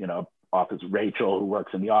office, Rachel, who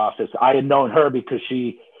works in the office. I had known her because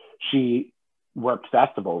she worked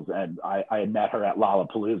festivals, and I had met her at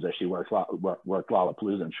Lollapalooza. She worked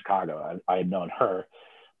Lollapalooza in Chicago. I had known her,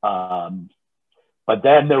 but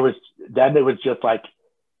then there was just like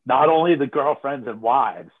not only the girlfriends and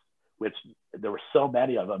wives, which there were so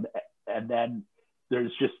many of them, and then there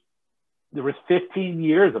was 15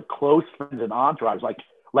 years of close friends and entourage,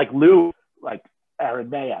 like Lou, like Aaron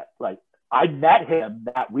Mayette. Like, I met him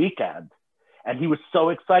that weekend, and he was so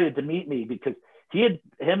excited to meet me because him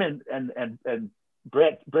and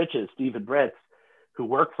Britches, Stephen Britz, who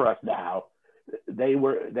work for us now, they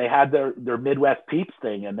had their Midwest Peeps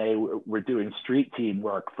thing, and they were doing street team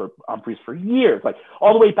work for Umphrey's for years, like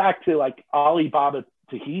all the way back to like Alibaba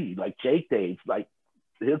Tahiti, like Jake days, like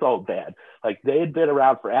his old band. Like they had been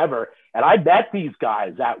around forever. And I met these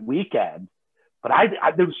guys that weekend, but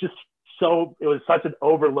there was just it was such an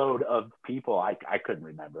overload of people. I couldn't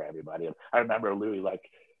remember everybody. I remember Louis like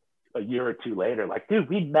a year or two later, like, dude,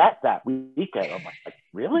 we met that weekend. I'm like,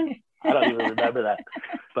 really? I don't even remember that.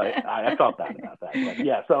 But I felt bad about that. But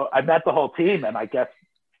yeah, so I met the whole team, and I guess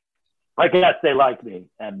they liked me.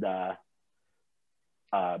 And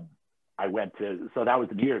I went to, so that was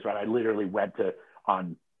New Year's, right? I literally went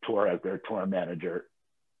on tour as their tour manager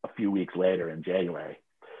a few weeks later in January.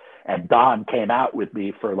 And Don came out with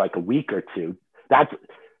me for like a week or two. That's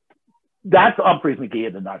Umphrey's McGee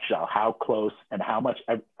in a nutshell, how close as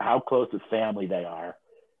family they are,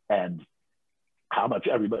 and how much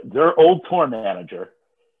everybody, their old tour manager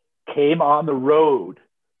came on the road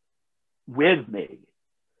with me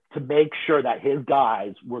to make sure that his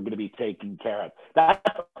guys were going to be taken care of. That's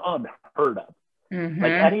unheard of. Mm-hmm.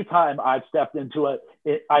 Like anytime I've stepped into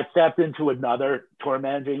another tour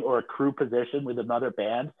managing or a crew position with another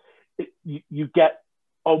band, you get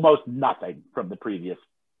almost nothing from the previous.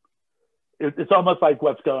 It's almost like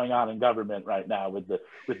what's going on in government right now with the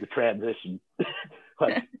transition.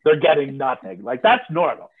 Like they're getting nothing. Like that's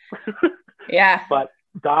normal. Yeah. But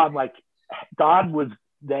Don was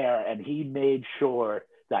there, and he made sure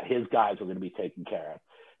that his guys were going to be taken care of,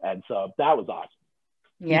 and so that was awesome.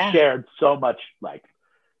 Yeah. He shared so much,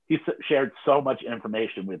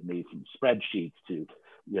 information with me, from spreadsheets to,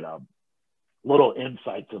 little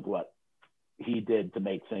insights of what he did to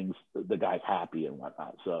make the guys happy and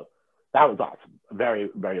whatnot. So that was awesome.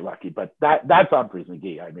 Very, very lucky. But that's Umphrey's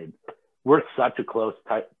McGee. I mean, we're such a close,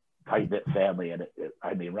 tight-knit family, and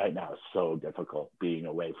right now it's so difficult being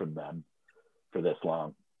away from them for this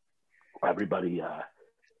long. Everybody's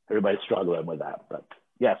struggling with that. But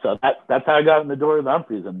yeah, so that's how I got in the door of the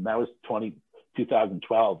Umphrey's, and that was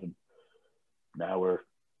 2012, and now we're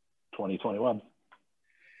 2021.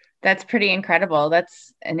 That's pretty incredible.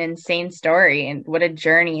 That's an insane story, and what a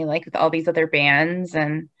journey, like with all these other bands,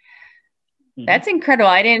 and that's incredible.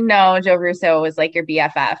 I didn't know Joe Russo was like your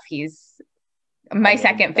BFF. He's my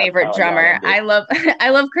second favorite drummer. I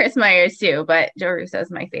love Chris Myers too, but Joe Russo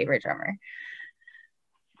is my favorite drummer.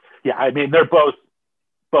 Yeah, I mean, they're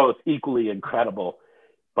both equally incredible,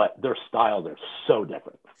 but their styles are so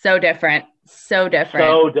different. So different,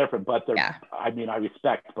 but they're, yeah. I mean, I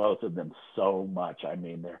respect both of them so much. I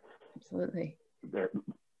mean, they're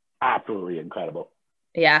absolutely incredible.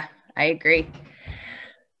 Yeah, I agree.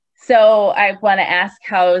 So I want to ask,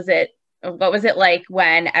 what was it like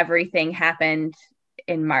when everything happened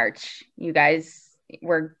in March? You guys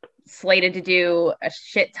were slated to do a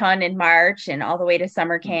shit ton in March and all the way to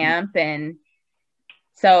summer camp. And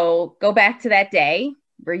so go back to that day.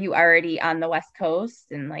 Were you already on the West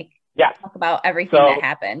Coast, and talk about everything that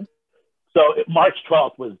happened? So March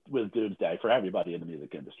 12th was doomsday for everybody in the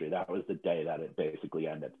music industry. That was the day that it basically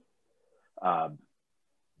ended.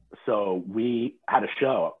 So we had a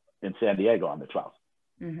show in San Diego on the 12th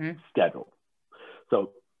scheduled.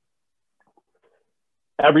 So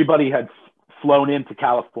everybody had flown into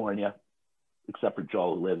California, except for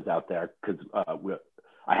Joel, who lives out there, because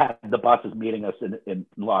I had the buses meeting us in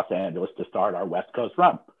Los Angeles to start our West Coast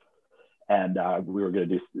run. And we were going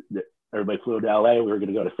to do, everybody flew to LA. We were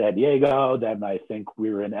going to go to San Diego. Then I think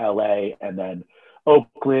we were in LA, and then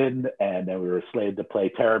Oakland. And then we were slated to play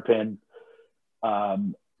Terrapin.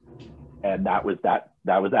 And that was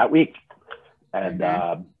that week. And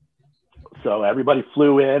so everybody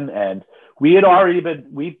flew in, and we had already the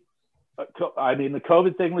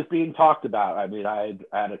COVID thing was being talked about. I mean, I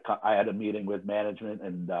had a meeting with management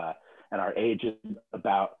and our agent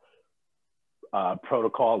about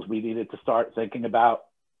protocols we needed to start thinking about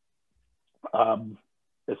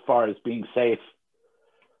as far as being safe.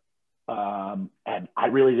 And I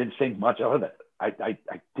really didn't think much of it. I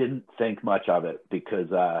didn't think much of it because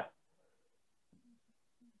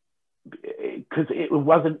it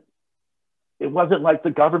wasn't like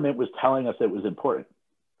the government was telling us it was important.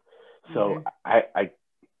 So I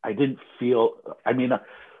didn't feel, I mean, I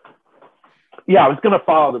was going to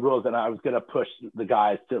follow the rules, and I was going to push the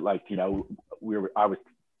guys to, we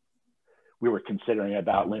were considering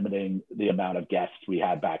about limiting the amount of guests we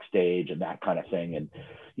had backstage and that kind of thing. And,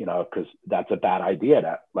 because that's a bad idea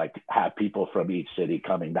to have people from each city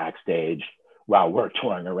coming backstage while we're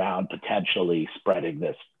touring around potentially spreading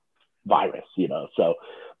this virus, so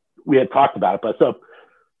we had talked about it, but so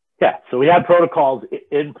we had protocols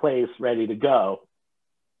in place, ready to go.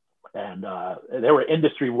 And they were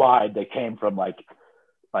industry wide. They came from like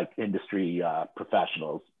industry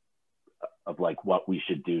professionals of what we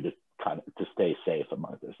should do to stay safe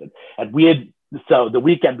among this. And we had, so the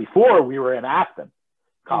weekend before we were in Aspen,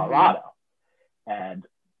 Colorado, and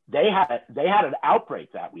they had an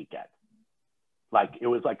outbreak that weekend. Like it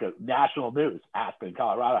was like a national news. Aspen,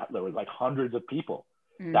 Colorado. There was like hundreds of people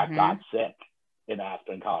that got sick in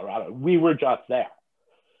Aspen, Colorado. We were just there,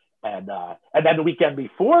 and then the weekend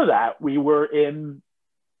before that, we were in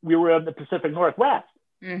the Pacific Northwest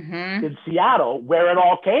in Seattle, where it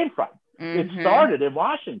all came from. It started in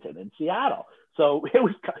Washington, in Seattle. So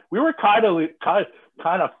we were kind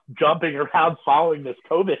of jumping around following this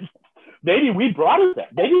COVID. Maybe we brought it there.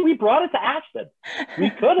 Maybe we brought it to Aspen.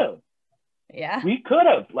 We could have. Yeah. We could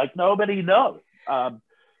have. Like nobody knows.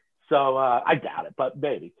 So I doubt it, but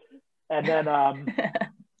maybe. And then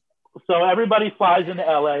so everybody flies into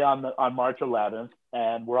LA on March 11th,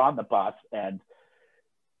 and we're on the bus, and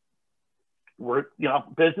we're,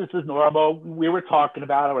 business is normal. We were talking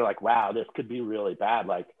about it. We're like, wow, this could be really bad.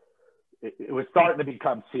 Like it was starting to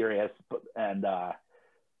become serious, and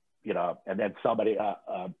and then somebody,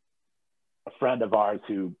 a friend of ours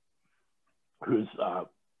who's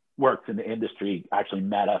works in the industry actually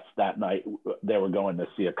met us that night. They were going to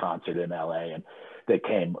see a concert in LA, and they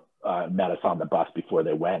came, met us on the bus before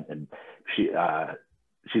they went. And she's a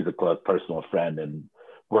close personal friend and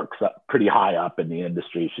works up pretty high up in the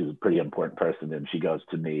industry. She's a pretty important person. And she goes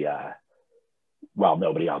to me, while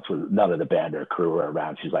none of the band or crew were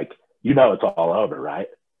around. She's like, it's all over, right?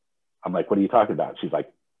 I'm like, what are you talking about? She's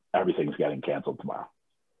like, everything's getting canceled tomorrow.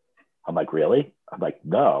 I'm like, really? I'm like,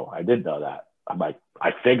 no, I didn't know that. I'm like,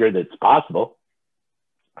 I figured it's possible.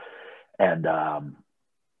 And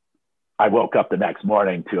I woke up the next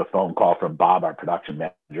morning to a phone call from Bob, our production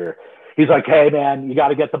manager. He's like, hey, man, you got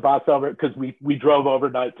to get the bus over, because we drove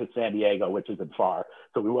overnight to San Diego, which isn't far.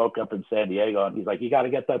 So we woke up in San Diego, and he's like, you got to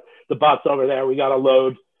get the bus over there. We got to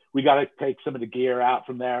load. We got to take some of the gear out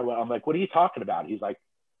from there. I'm like, what are you talking about? He's like,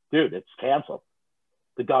 dude, it's canceled.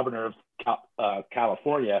 The governor of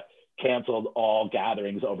California canceled all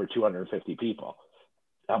gatherings over 250 people.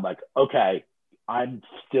 I'm like, okay, I'm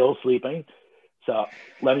still sleeping. So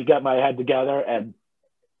let me get my head together. And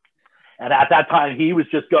at that time, he was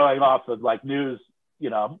just going off of like news,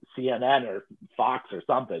 CNN or Fox or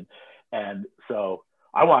something. And so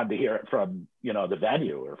I wanted to hear it from, the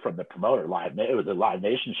venue or from the promoter. It was a Live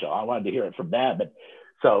Nation show. I wanted to hear it from them. And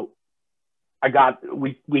so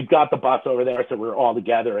we got the bus over there. So we were all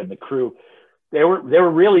together, and the crew, they were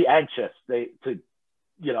really anxious. I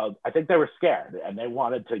think they were scared, and they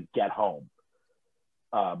wanted to get home.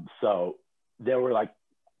 So they were like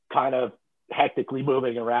kind of hectically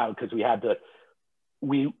moving around, because we had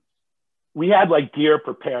like gear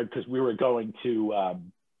prepared, because we were going to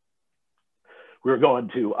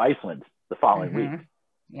Iceland the following week.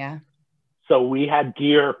 Yeah. So we had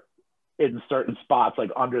gear in certain spots,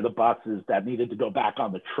 like under the buses, that needed to go back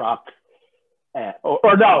on the truck.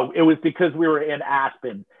 Or no, it was because we were in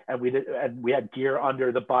Aspen, and we had gear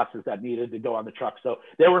under the buses that needed to go on the truck. So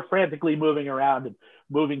they were frantically moving around and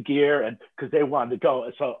moving gear, and because they wanted to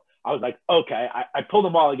go. So I was like, okay, I pulled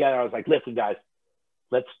them all together. I was like, listen, guys,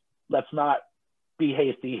 let's not be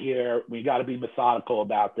hasty here. We got to be methodical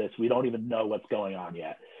about this. We don't even know what's going on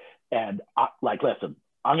yet. And listen,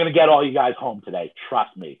 I'm going to get all you guys home today.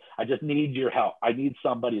 Trust me. I just need your help. I need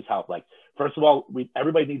somebody's help. Like, first of all,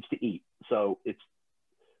 everybody needs to eat. So it's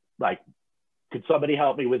like, could somebody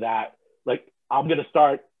help me with that? Like, I'm going to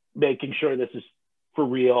start making sure this is for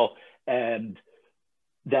real. And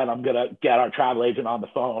then I'm going to get our travel agent on the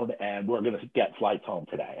phone, and we're going to get flights home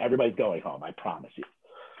today. Everybody's going home. I promise you.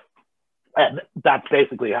 And that's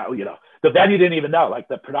basically how, the venue didn't even know. Like,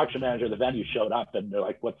 the production manager of the venue showed up, and they're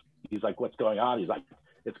like, he's like, what's going on? He's like,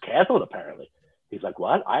 it's canceled apparently. He's like,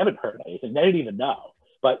 what? I haven't heard anything. They didn't even know.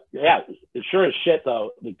 But yeah, it's sure as shit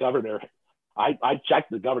though, the governor, I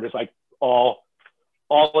checked, the governor's like, all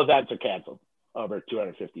events are canceled over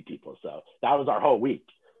 250 people. So that was our whole week.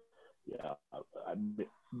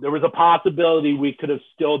 There was a possibility we could have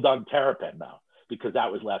still done Terrapin though, because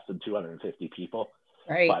that was less than 250 people.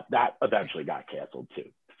 Right. But that eventually got canceled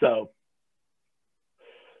too. So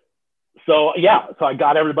yeah, so I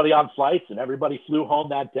got everybody on flights, and everybody flew home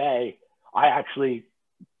that day. I actually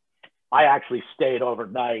stayed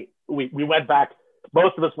overnight. We went back.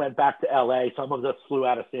 Most of us went back to LA. Some of us flew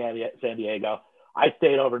out of San Diego. I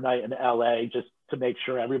stayed overnight in LA just to make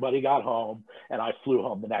sure everybody got home, and I flew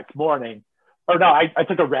home the next morning. Or no, I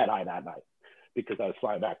took a red eye that night because I was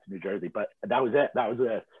flying back to New Jersey. But that was it. That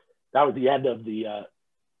was the end of the.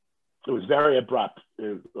 It was very abrupt. It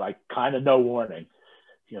was like kind of no warning.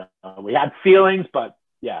 We had feelings, but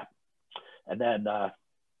yeah. And then then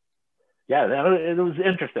it was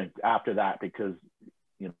interesting after that, because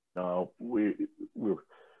we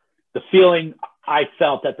the feeling I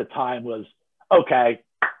felt at the time was, okay,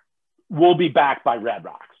 we'll be back by Red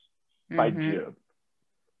Rocks by June.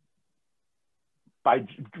 By,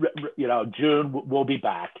 you know, June, we'll be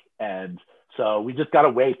back. And so we just got to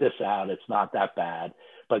wait this out. It's not that bad.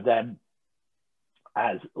 But then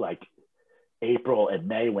as like April and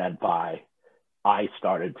May went by, I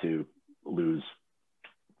started to lose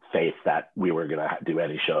faith that we were going to do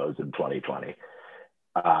any shows in 2020.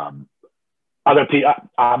 Other people,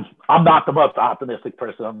 I'm not the most optimistic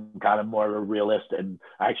person. I'm kind of more of a realist, and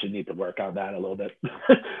I actually need to work on that a little bit.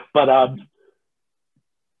 But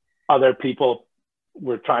other people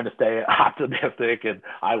were trying to stay optimistic, and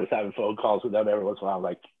I was having phone calls with them every once in a while. I'm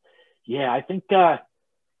like, yeah, I think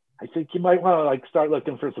you might want to like start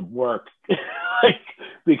looking for some work, like,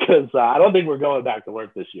 because I don't think we're going back to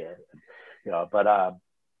work this year. You know, but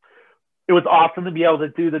it was awesome to be able to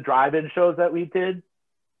do the drive-in shows that we did.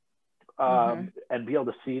 And be able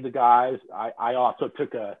to see the guys. I also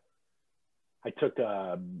took a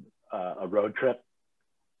road trip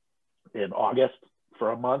in August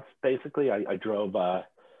for a month. Basically, I drove.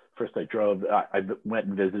 First, I went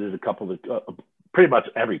and visited a couple of pretty much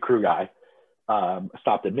every crew guy.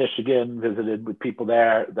 Stopped in Michigan, visited with people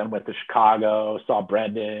there. Then went to Chicago, saw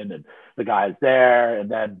Brendan and the guys there,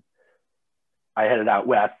 and then I headed out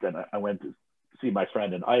west and I went to see my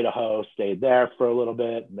friend in Idaho, stayed there for a little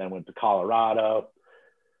bit, and then went to Colorado,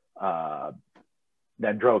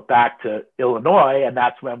 then drove back to Illinois, and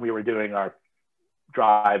that's when we were doing our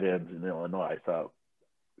drive-ins in Illinois. So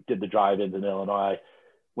did the drive-ins in Illinois,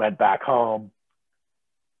 went back home,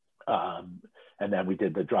 and then we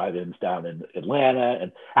did the drive-ins down in Atlanta.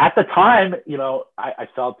 And at the time, you know, I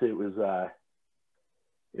felt it was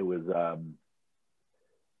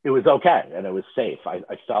okay and it was safe.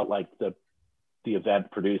 I felt like the event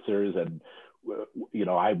producers and, you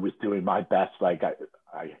know, I was doing my best, like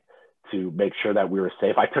I to make sure that we were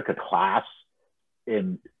safe. I took a class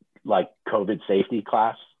in like COVID safety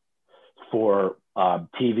class for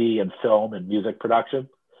TV and film and music production.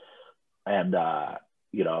 And,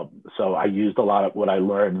 you know, so I used a lot of what I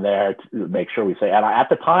learned there to make sure we say, and at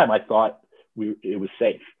the time I thought it was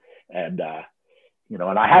safe. And, you know,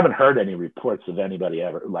 and I haven't heard any reports of anybody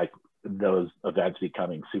ever like those events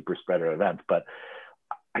becoming super spreader events, but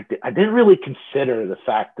I didn't really consider the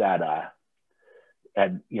fact that,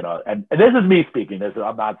 and, you know, and this is me speaking,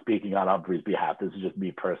 I'm not speaking on Humphrey's behalf. This is just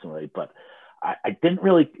me personally, but I didn't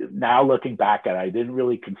really, now looking back at it, I didn't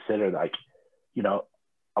really consider, like, you know,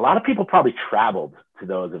 a lot of people probably traveled to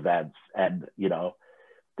those events and, you know,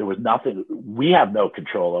 there was nothing, we have no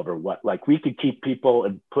control over what, like we could keep people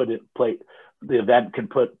and the event can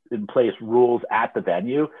put in place rules at the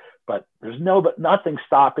venue, but there's nothing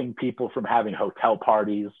stopping people from having hotel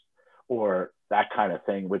parties or that kind of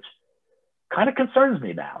thing, which kind of concerns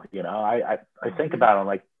me now. You know, I think about it, I'm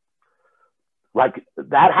like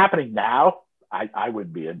that happening now, I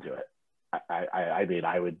wouldn't be into it. I mean,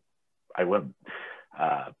 I wouldn't,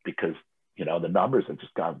 because, you know, the numbers have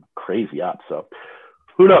just gone crazy up. So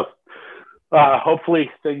who knows?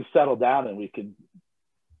 Hopefully things settle down and we can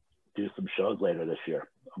do some shows later this year.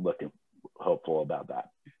 I'm looking hopeful about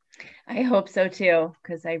that. I hope so too,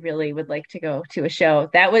 because I really would like to go to a show.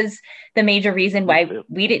 That was the major reason why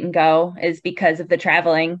we didn't go, is because of the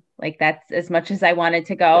traveling. Like, that's as much as I wanted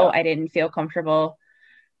to go. Yeah. I didn't feel comfortable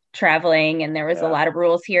traveling, and there was a lot of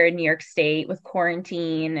rules here in New York State with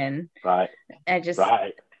quarantine, and I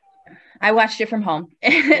watched it from home.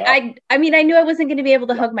 Yeah. I mean, I knew I wasn't going to be able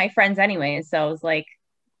to hug my friends anyway, so I was like,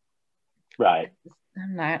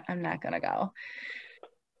 I'm not going to go.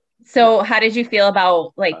 So how did you feel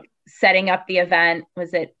about like setting up the event?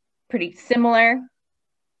 Was it pretty similar?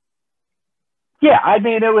 Yeah, I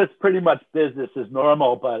mean, it was pretty much business as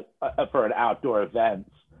normal, but for outdoor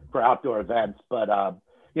events. But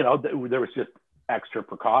you know, there was just extra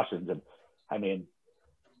precautions, and I mean,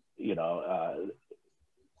 you know,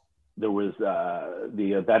 there was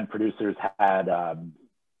the event producers had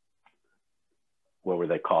what were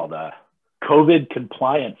they called? COVID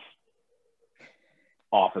compliance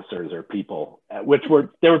officers or people,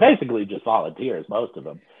 they were basically just volunteers, most of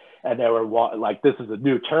them, and they were like, this is a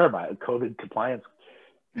new term, COVID compliance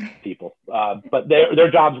people, but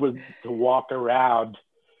their jobs was to walk around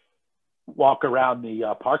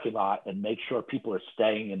the parking lot and make sure people are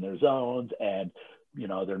staying in their zones and, you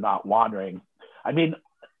know, they're not wandering. I mean,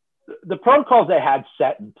 the protocols they had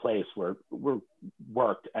set in place were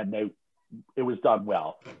worked, and it was done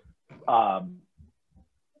well,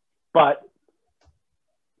 but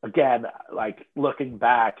again, like looking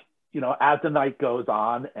back, you know, as the night goes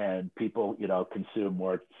on and people, you know, consume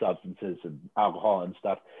more substances and alcohol and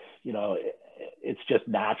stuff, you know, it's just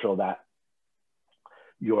natural that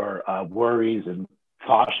your worries and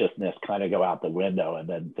cautiousness kind of go out the window, and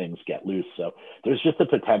then things get loose. So there's just a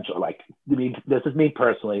potential, like, I mean, this is me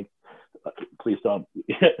personally, please don't,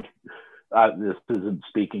 this isn't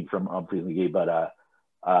speaking from Humphreys McGee, but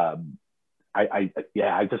I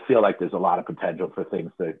just feel like there's a lot of potential for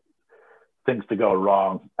things to go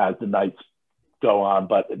wrong as the nights go on.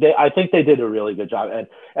 But I think they did a really good job.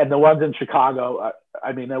 And the ones in Chicago,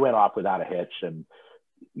 I mean, they went off without a hitch. And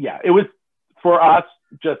yeah, it was for us,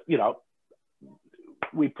 just, you know,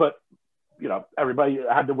 we put, you know, everybody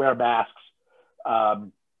had to wear masks.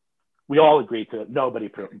 We all agreed to it.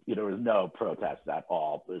 Nobody, you know, there was no protest at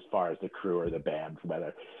all as far as the crew or the band,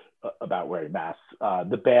 whether about wearing masks.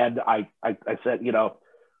 The band, I said, you know,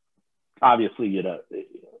 obviously, you know,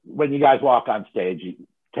 when you guys walk on stage, you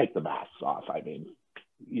take the masks off. I mean,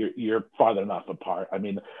 you're farther enough apart. I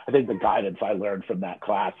mean, I think the guidance I learned from that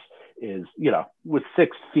class is, you know, with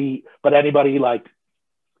 6 feet, but anybody like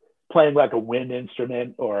playing like a wind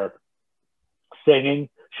instrument or singing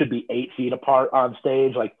should be 8 feet apart on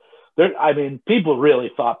stage. Like, I mean, people really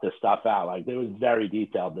thought this stuff out. Like, it was very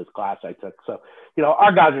detailed, this class I took. So, you know,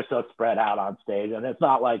 our guys are so spread out on stage, and it's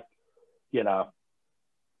not like, you know,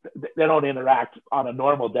 they don't interact on a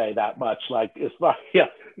normal day that much. Like, it's like, yeah,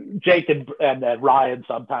 Jake and Ryan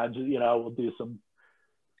sometimes, you know, will do some,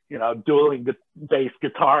 you know, dueling bass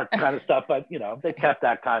guitar kind of stuff, but, you know, they kept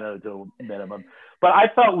that kind of to a minimum. But I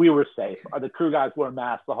felt we were safe. The crew guys wore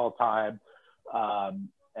masks the whole time.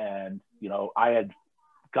 And, you know, I had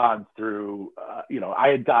gone through, you know, I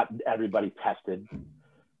had gotten everybody tested.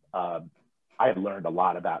 I had learned a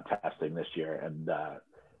lot about testing this year, and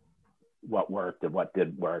what worked and what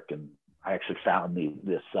didn't work. And I actually found these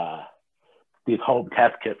home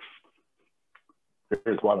test kits.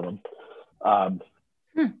 Here's one of them.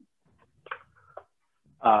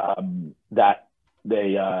 That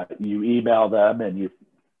they, you email them and you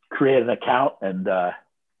create an account, and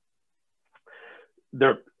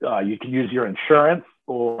you can use your insurance,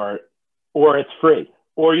 or it's free,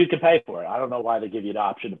 or you can pay for it. I don't know why they give you the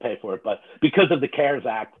option to pay for it, but because of the CARES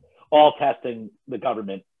Act, all testing the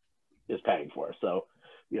government is paying for. So,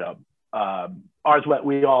 you know, ours went,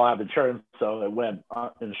 we all have insurance, so it went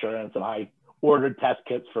on insurance, and I ordered test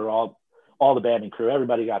kits for all the band and crew.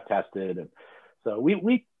 Everybody got tested, and so we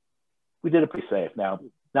did it pretty safe. Now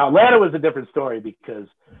Atlanta was a different story because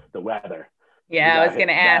the weather. Yeah, I was going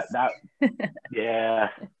to ask. Yeah,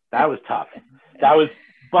 that was tough.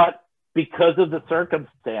 But because of the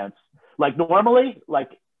circumstance, like normally, like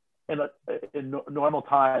in normal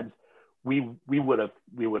times, we would have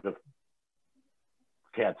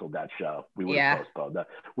canceled that show. We would have postponed that.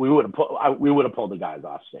 We would have pulled the guys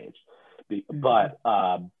off stage. But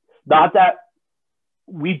not that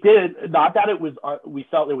it was. We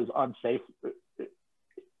felt it was unsafe.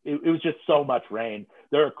 It was just so much rain.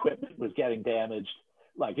 Their equipment was getting damaged.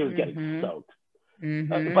 Like, it was getting soaked.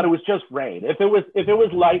 But it was just rain. If it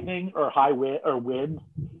was lightning or high wind or wind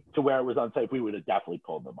to where it was unsafe, we would have definitely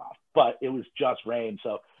pulled them off. But it was just rain,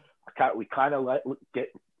 so we kind of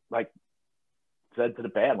said to the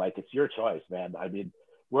band, like, it's your choice, man. I mean,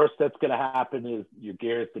 worst that's gonna happen is your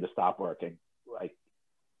gear is gonna stop working. Like,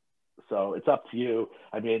 so it's up to you.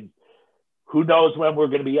 I mean, who knows when we're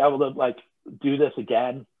gonna be able to like do this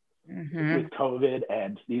again with COVID,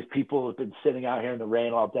 and these people have been sitting out here in the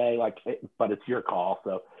rain all day, like, but it's your call.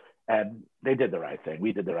 So, and they did the right thing.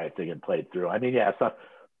 We did the right thing and played through. I mean, yeah, so,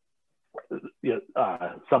 you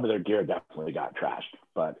know, some of their gear definitely got trashed,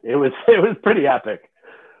 but it was pretty epic.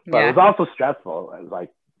 But it was also stressful. It was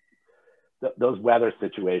like those weather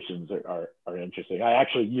situations are interesting. I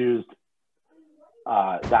actually used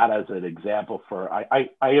that as an example for, I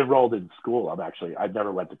enrolled in school. I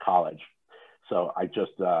never went to college. So I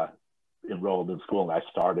just enrolled in school, and I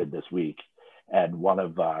started this week. And one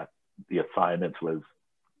of the assignments was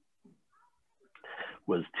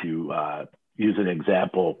to use an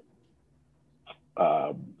example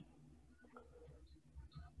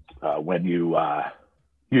when you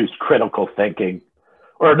use critical thinking,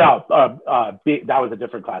 or no, that was a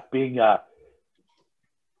different class.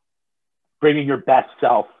 Bringing your best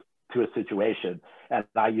self to a situation, and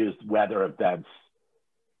I used weather events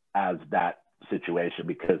as that situation,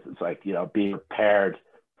 because it's like, you know, being prepared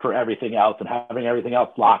for everything else and having everything else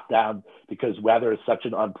locked down, because weather is such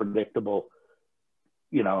an unpredictable,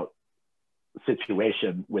 you know,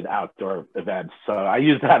 situation with outdoor events. So I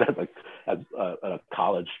used that as a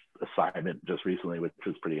college assignment just recently, which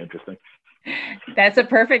was pretty interesting. That's a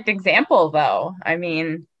perfect example, though. I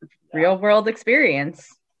mean, real world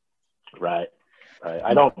experience. Right.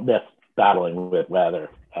 I don't miss battling with weather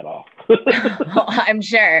at all. I'm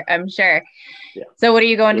sure. Yeah. So what are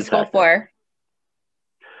you going to school for?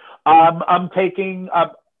 I'm taking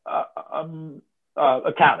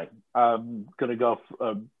accounting. I'm going to go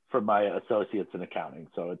for my associates in accounting.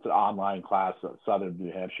 So it's an online class at Southern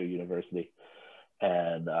New Hampshire University.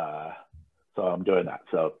 And so I'm doing that.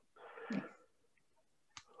 So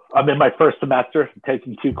I'm in my first semester,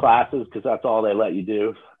 taking 2 classes because that's all they let you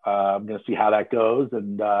do. I'm going to see how that goes.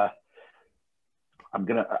 And I'm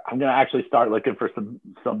gonna actually start looking for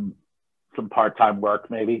some part-time work,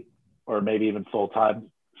 maybe, or maybe even full-time,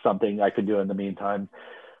 something I could do in the meantime.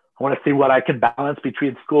 I want to see what I can balance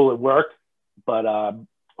between school and work, but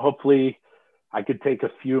hopefully I could take a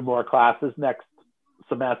few more classes next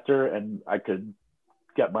semester and I could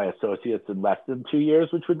get my associates in less than 2 years,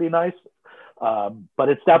 which would be nice. But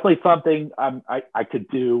it's definitely something I could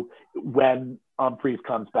do when Umphrey's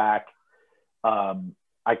comes back.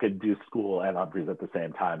 I could do school and Umphrey's at the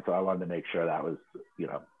same time. So I wanted to make sure that was,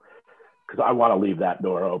 because I want to leave that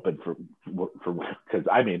door open for because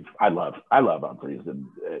I mean I love Umphrey's and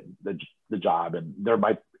the job, and they're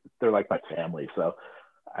like my family. So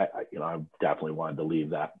I definitely wanted to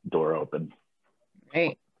leave that door open.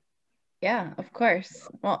 Right. Yeah, of course.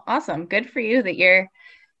 Well, awesome. Good for you that you're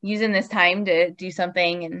using this time to do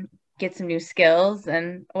something and get some new skills.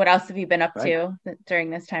 And what else have you been up to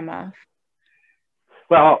during this time off?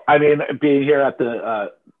 Well, I mean, being here at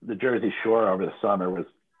the Jersey Shore over the summer was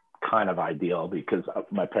kind of ideal because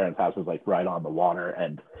my parents' house was like right on the water,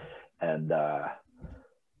 and I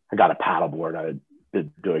got a paddleboard. I had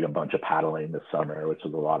been doing a bunch of paddling this summer, which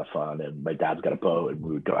was a lot of fun. And my dad's got a boat, and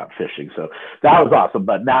we would go out fishing. So that was awesome.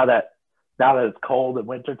 But now that it's cold and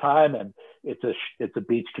wintertime and it's a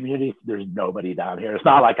beach community, there's nobody down here. It's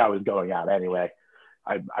not like I was going out anyway.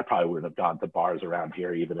 I probably wouldn't have gone to bars around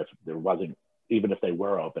here even if they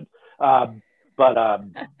were open. But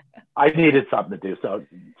I needed something to do. So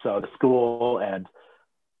the school, and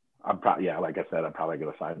I'm probably, like I said, I'm probably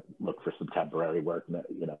going to look for some temporary work,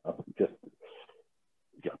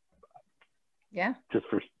 just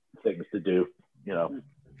for things to do,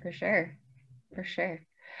 For sure.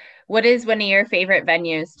 What is one of your favorite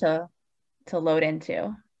venues to load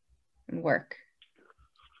into and work?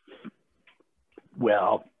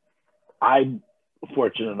 Well, I'm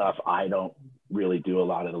fortunate enough, I don't really do a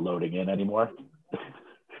lot of the loading in anymore.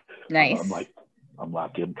 Nice. I'm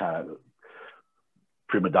lucky. I'm kind of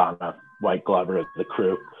prima donna, white glover of the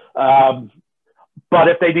crew. But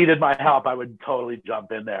if they needed my help, I would totally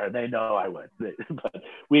jump in there, and they know I would. But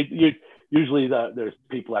usually there's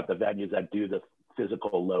people at the venues that do the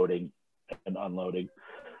physical loading and unloading,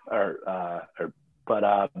 but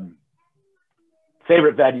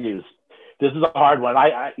favorite venues. This is a hard one.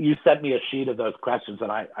 You sent me a sheet of those questions,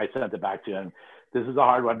 and I sent it back to you. And this is a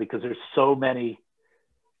hard one because there's so many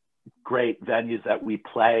great venues that we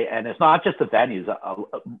play, and it's not just the venues.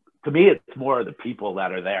 To me, it's more of the people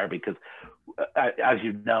that are there because, as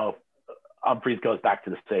you know, Umphrey's goes back to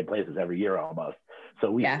the same places every year almost. So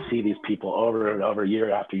we see these people over and over, year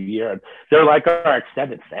after year, and they're like our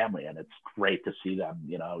extended family, and it's great to see them.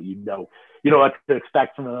 You know what to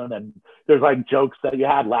expect from them, and there's like jokes that you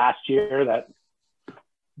had last year that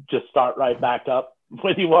just start right back up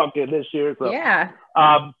when you walk in this year. So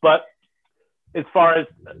but as far as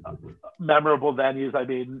memorable venues, I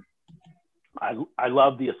mean, I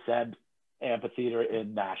love the Ascend Amphitheater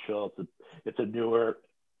in Nashville. It's a newer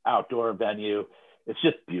outdoor venue. It's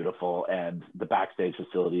just beautiful, and the backstage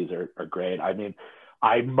facilities are great. I mean,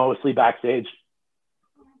 I'm mostly backstage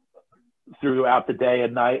throughout the day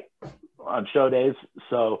and night on show days,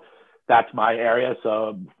 so that's my area.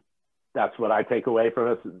 So that's what I take away from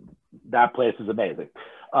it. That place is amazing.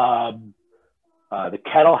 The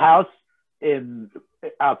Kettle House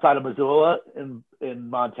outside of Missoula in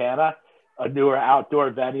Montana, a newer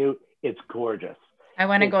outdoor venue. It's gorgeous. I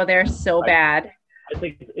want to go there so bad. I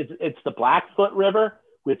think it's the Blackfoot River,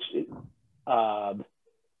 which it's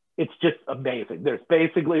just amazing.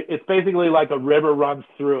 It's basically like a river runs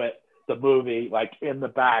through it. The movie, like in the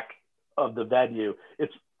back of the venue,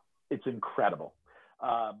 it's incredible.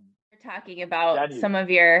 We're talking about some of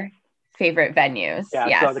your favorite venues. Yeah.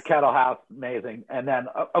 Yes. So the Kettle House, amazing, and then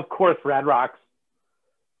of course Red Rocks.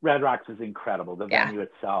 Red Rocks is incredible. The venue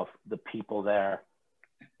itself, the people there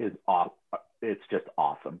is awesome. It's just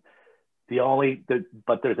awesome.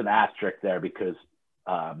 But there's an asterisk there because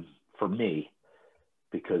for me,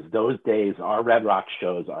 because those days, our Red Rock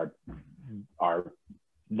shows are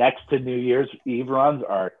next to New Year's Eve runs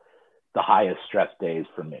are the highest stress days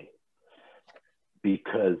for me.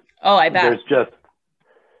 Because I bet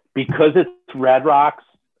because it's Red Rocks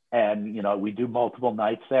and we do multiple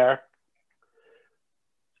nights there.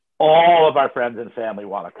 All of our friends and family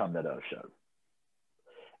want to come to those shows.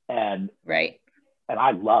 And and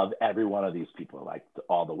I love every one of these people, like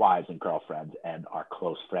all the wives and girlfriends and our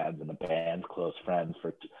close friends and the band's close friends.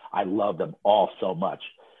 I love them all so much.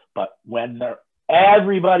 But when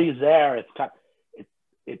everybody's there, it's kind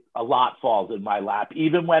of, a lot falls in my lap,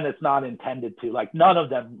 even when it's not intended to. Like, none of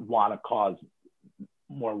them want to cause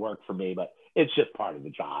more work for me, but it's just part of the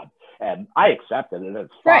job, and I accept it, and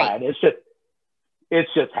it's fine. Right.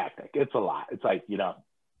 It's just hectic. It's a lot. It's like,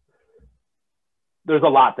 there's a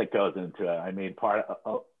lot that goes into it. I mean,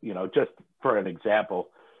 just for an example,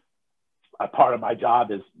 a part of my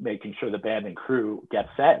job is making sure the band and crew get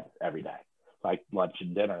fed every day, like lunch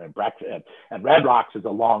and dinner and breakfast. And Red Rocks is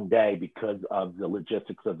a long day because of the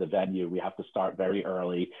logistics of the venue. We have to start very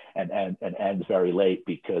early and end very late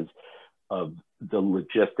because of the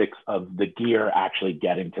logistics of the gear actually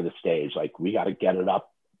getting to the stage. Like, we got to get it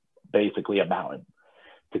up basically a mountain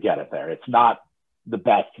to get it there. It's not the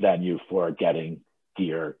best venue for getting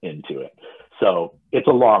gear into it. So it's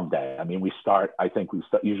a long day. I mean, we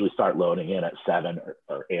usually start loading in at 7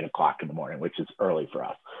 or 8 o'clock in the morning, which is early for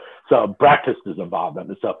us. So breakfast is involved in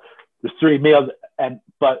it. So there's 3 meals.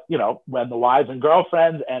 But when the wives and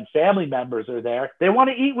girlfriends and family members are there, they want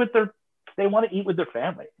to eat with their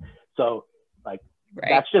family. So like, right.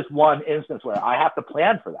 That's just one instance where I have to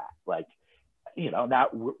plan for that. Like, now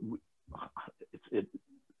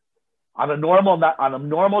on a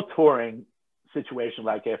normal touring situation,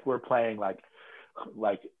 like if we're playing like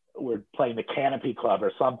we're playing the Canopy Club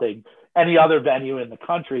or something, any other venue in the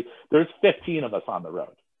country, there's 15 of us on the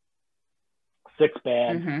road, 6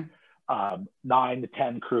 bands, 9 to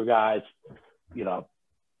 10 crew guys,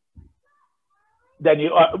 then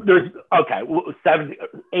there's 17,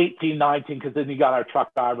 18, 19, because then you got our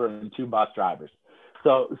truck driver and 2 bus drivers.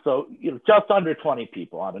 So just under 20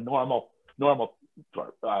 people on a normal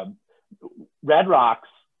tour. Red Rocks,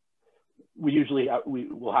 we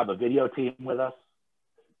will have a video team with us,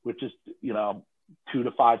 which is 2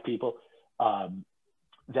 to 5 people.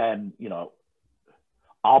 Then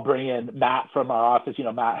I'll bring in Matt from our office,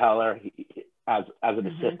 Matt Heller, as an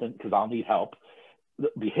assistant, because I'll need help.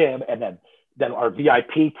 It'll be him, and then our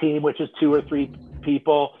VIP team, which is 2 or 3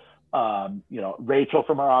 people. Rachel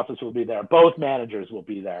from our office will be there. Both managers will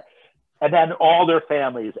be there, and then all their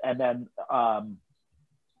families. And then,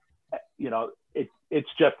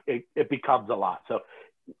 it becomes a lot. So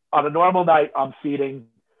on a normal night, I'm feeding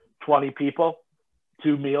 20 people,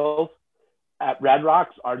 2 meals. At Red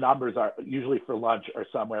Rocks, our numbers are usually for lunch are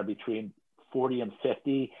somewhere between 40 and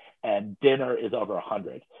 50, and dinner is over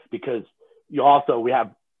 100, because we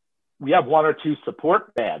have 1 or 2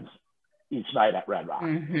 support bands each night at Red Rocks.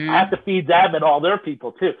 I have to feed them and all their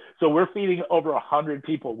people too. So we're feeding over 100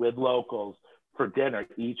 people with locals for dinner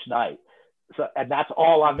each night. So, and that's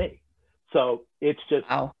all on me. So it's just,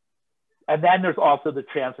 wow. And then there's also the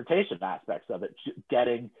transportation aspects of it.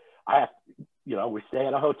 We stay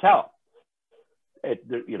at a hotel.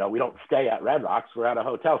 We don't stay at Red Rocks, we're at a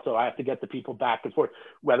hotel. So I have to get the people back and forth,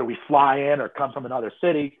 whether we fly in or come from another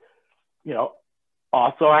city.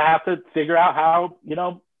 Also I have to figure out how,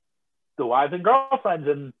 the wives and girlfriends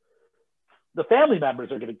and the family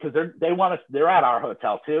members are going to, because they're at our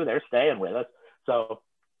hotel too. They're staying with us. So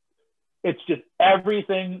it's just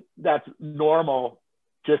everything that's normal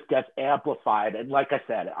just gets amplified. And like I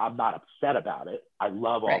said, I'm not upset about it. I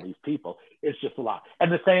love all these people. It's just a lot.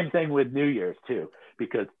 And the same thing with New Year's too,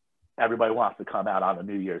 because everybody wants to come out on a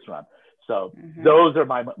New Year's run. So those are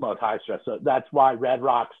my most high stress. So that's why Red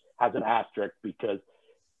Rocks has an asterisk, because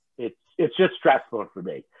it's just stressful for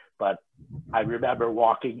me. But I remember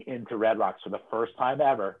walking into Red Rocks for the first time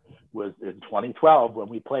ever was in 2012 when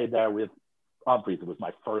we played there with Humphreys. It was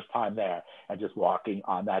my first time there, and just walking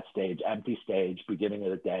on that stage, empty stage, beginning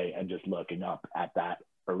of the day, and just looking up at that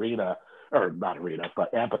arena, or not arena,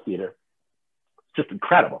 but amphitheater. Just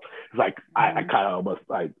incredible. It's like I kind of almost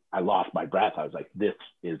I lost my breath. I was like, this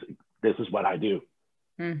is what I do.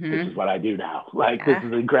 This is what I do now. Like, this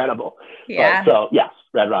is incredible. Yeah. So yes,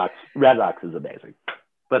 Red Rocks is amazing.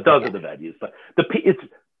 But those are the venues. But it's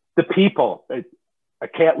the people. I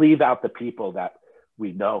can't leave out the people that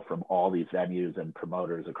we know from all these venues and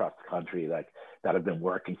promoters across the country, like, that have been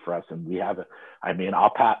working for us. And we have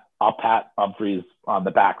I'll pat Humphreys on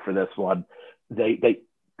the back for this one. They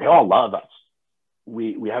all love us.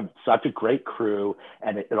 We have such a great crew,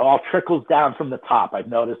 and it all trickles down from the top. I've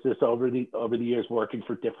noticed this over the years working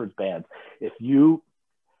for different bands. If you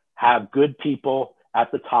have good people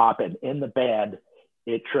at the top and in the band,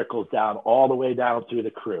 it trickles down all the way down through the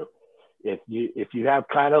crew. If you have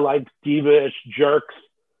kind of like diva-ish jerks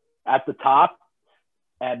at the top,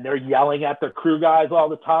 and they're yelling at their crew guys all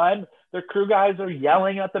the time, their crew guys are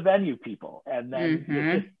yelling at the venue people, and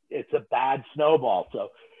then it's a bad snowball. So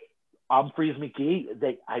Umphreys McGee,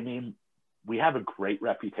 we have a great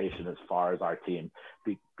reputation as far as our team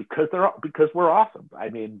because we're awesome. I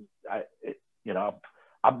mean,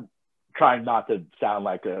 I'm trying not to sound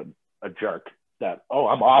like a jerk that, oh,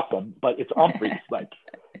 I'm awesome, but it's Umphreys. Like,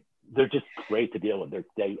 they're just great to deal with.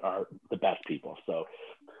 They are the best people. So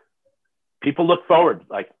people look forward.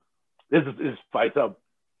 Like, this is fine. So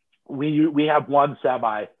we have one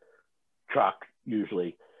semi truck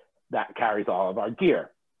usually that carries all of our gear,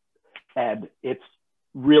 and it's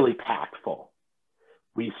really packed full.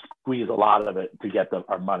 We squeeze a lot of it to get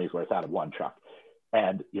our money's worth out of one truck.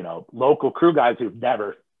 And, local crew guys who've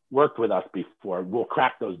never worked with us before will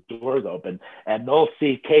crack those doors open, and they'll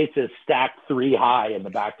see cases stacked 3 high in the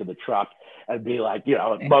back of the truck and be like,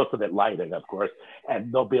 most of it lighting, of course.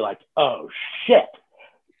 And they'll be like, oh shit.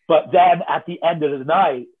 But then at the end of the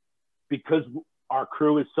night, because our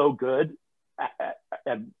crew is so good,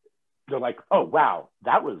 and they're like, oh, wow,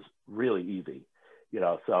 that was really easy.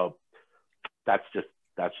 So that's just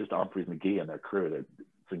Umphreys McGee and their crew. It's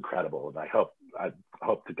incredible. And I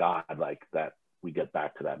hope to God, like, that we get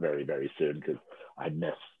back to that very, very soon, because I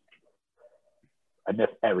miss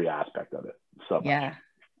every aspect of it so much.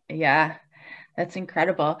 Yeah, that's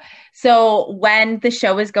incredible. So when the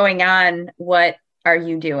show is going on, what are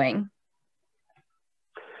you doing?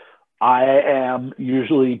 I am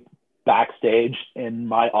usually backstage in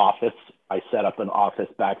my office. I set up an office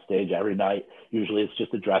backstage every night. Usually it's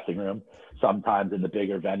just a dressing room. Sometimes in the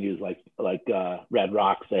bigger venues like Red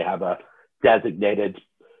Rocks, they have a designated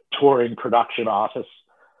touring production office.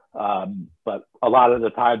 But a lot of the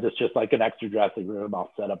times it's just like an extra dressing room.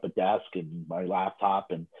 I'll set up a desk and my laptop.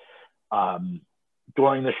 And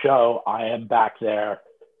during the show, I am back there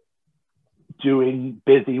doing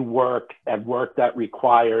busy work and work that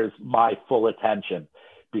requires my full attention,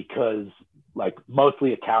 because like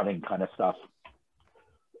mostly accounting kind of stuff,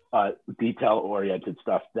 detail oriented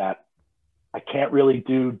stuff that I can't really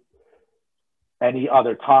do any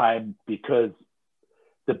other time, because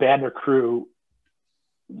the band or crew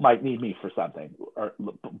might need me for something.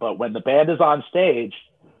 But when the band is on stage,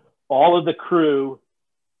 all of the crew,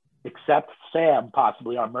 except Sam,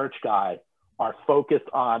 possibly our merch guy, are focused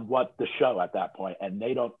on what the show at that point. And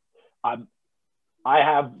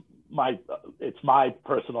it's my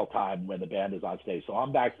personal time when the band is on stage. So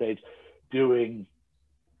I'm backstage doing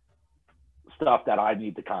stuff that I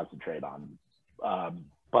need to concentrate on.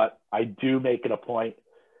 But I do make it a point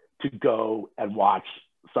to go and watch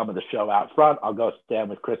some of the show out front. I'll go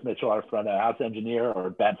stand with Chris Mitchell, our front of house engineer,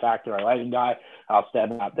 or Ben Factor, our lighting guy. I'll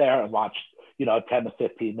stand out there and watch, 10 to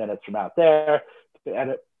 15 minutes from out there.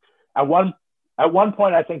 And at one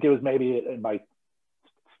point, I think it was maybe in my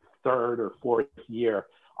 3rd or 4th year,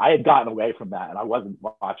 I had gotten away from that and I wasn't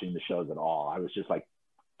watching the shows at all. I was just like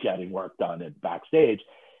getting work done and backstage.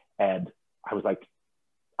 And I was like,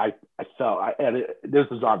 this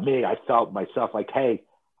was on me. I felt myself like, hey,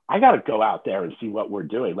 I got to go out there and see what we're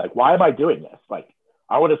doing. Like, why am I doing this? Like,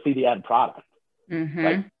 I want to see the end product. Mm-hmm.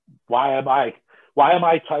 Like, why am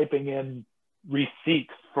I typing in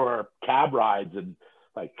receipts for cab rides and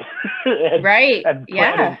like, and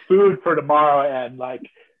planning food for tomorrow and like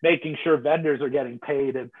making sure vendors are getting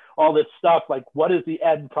paid and all this stuff? Like, what is the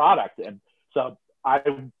end product? And so I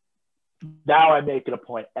make it a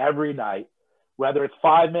point every night, whether it's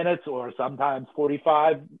 5 minutes or sometimes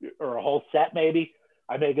 45 or a whole set, maybe,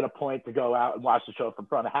 I make it a point to go out and watch the show from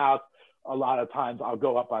front of house. A lot of times I'll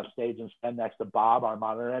go up on stage and stand next to Bob, our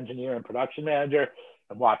monitor engineer and production manager,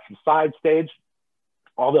 and watch from side stage.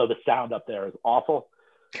 Although the sound up there is awful,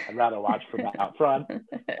 I'd rather watch from out front.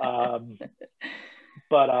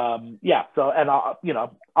 So, and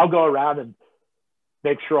I'll go around and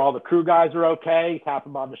make sure all the crew guys are okay, tap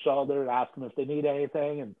them on the shoulder and ask them if they need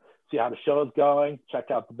anything, and see how the show is going,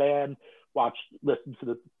 check out the band, listen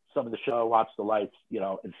to some of the show, watch the lights,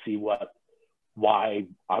 and see why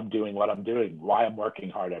I'm doing what I'm doing, why I'm working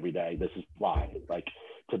hard every day. This is why, like,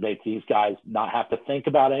 to make these guys not have to think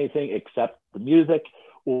about anything except the music,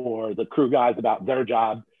 or the crew guys about their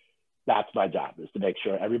job. That's my job, is to make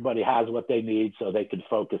sure everybody has what they need so they can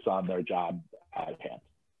focus on their job at hand.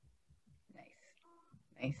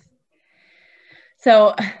 Nice.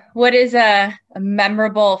 So what is a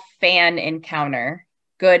memorable fan encounter,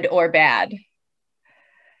 good or bad?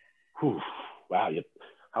 Whew, wow,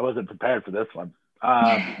 I wasn't prepared for this one.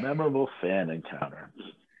 Memorable fan encounter.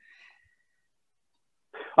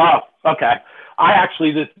 Oh, okay. I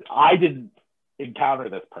didn't encounter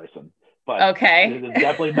this person, but okay. This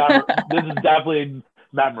is definitely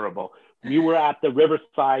memorable. We were at the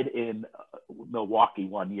Riverside in Milwaukee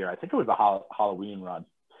one year. I think it was a Halloween run,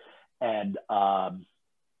 and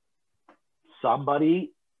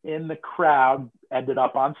somebody in the crowd ended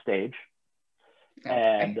up on stage,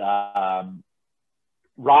 and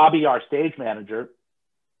Robbie, our stage manager,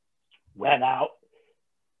 went out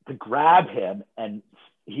to grab him, and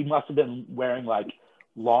he must have been wearing like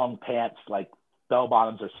long pants, like bell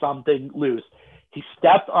bottoms or something loose. He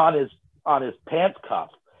stepped on his pants cuff,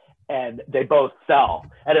 and they both fell.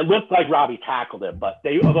 And it looked like Robbie tackled him, but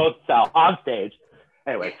they both fell on stage.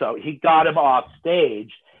 Anyway, so he got him off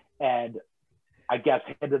stage, and I guess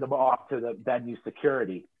handed him off to the venue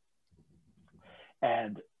security.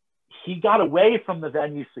 And he got away from the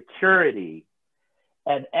venue security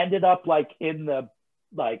and ended up on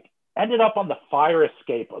the fire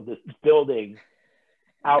escape of this building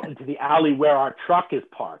out into the alley where our truck is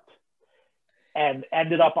parked, and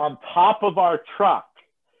ended up on top of our truck,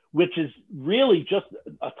 which is really just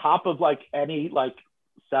a top of like any like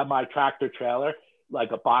semi tractor trailer,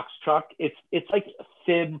 like a box truck. It's like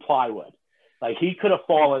thin plywood. Like he could have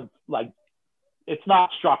fallen, like it's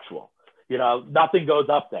not structural, you know, nothing goes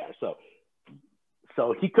up there. So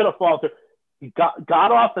he could have fallen through. He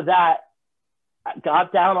got off of that,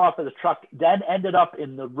 got down off of the truck, then ended up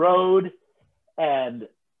in the road and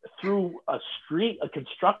through a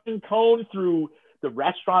construction cone through the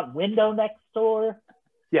restaurant window next door.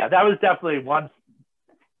 Yeah, that was definitely one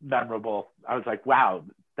memorable. I was like, wow,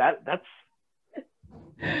 that's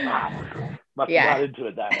wow. Must have got into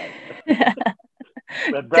it that night.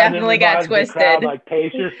 Definitely got twisted. Crowd, like,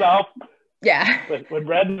 pace yourself. Yeah. When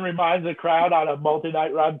Brendan reminds the crowd on a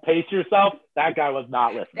multi-night run, pace yourself, that guy was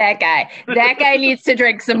not listening. That guy needs to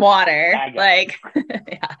drink some water. Like,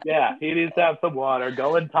 yeah, he needs to have some water.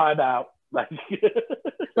 Go in timeout. Like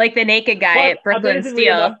the naked guy at Brooklyn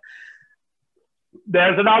Steel.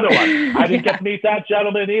 There's another one. I didn't get to meet that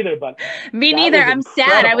gentleman either, but me neither. I'm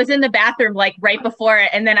sad. I was in the bathroom like right before it,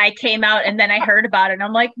 and then I came out, and then I heard about it, and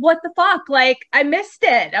I'm like, what the fuck? Like, I missed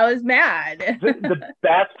it. I was mad. The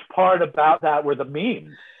best part about that were the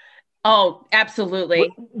memes. Oh, absolutely.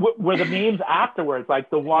 Were the memes afterwards, like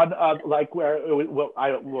the one like where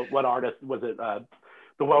what artist was it?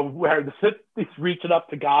 The one where he's reaching up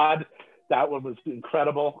to God. That one was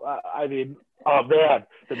incredible. I mean, oh man,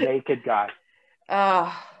 the naked guy.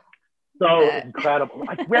 Oh, so incredible.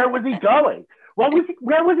 Like, where was he going? Where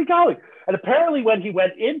was he going? And apparently when he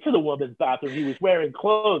went into the woman's bathroom, he was wearing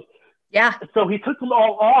clothes. Yeah. So he took them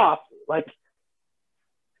all off. Like,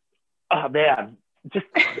 oh man, just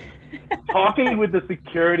talking with the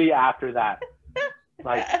security after that.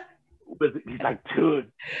 Like, he's like,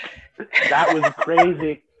 dude, that was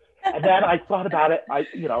crazy. And then I thought about it.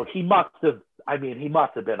 He must have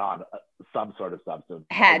been on some sort of substance.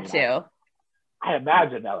 Had to. I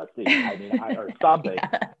imagine LSD, or something.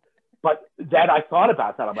 Yeah. But then I thought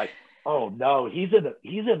about that. I'm like, oh no, he's in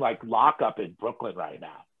like lockup in Brooklyn right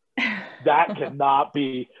now. That cannot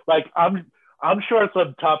be. Like, I'm sure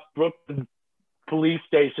some tough Brooklyn police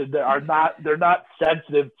station they're not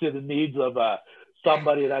sensitive to the needs of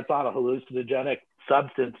somebody that's on a hallucinogenic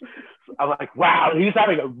substance. I'm like, wow, he's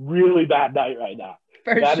having a really bad night right now.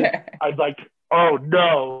 For sure. I'm like, oh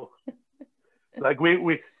no. Like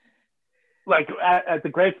we like at the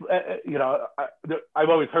Grateful, I've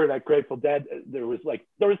always heard at Grateful Dead, there was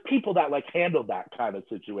people that like handled that kind of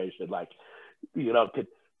situation, like, could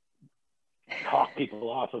talk people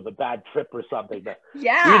off of a bad trip or something. But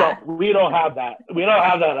yeah, we don't have that. We don't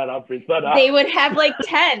have that at Humphreys. But they would have like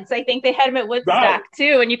tents. I think they had them at Woodstock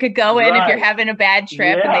too, and you could go in if you're having a bad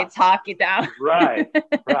trip, and they talk you down. Right.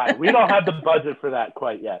 We don't have the budget for that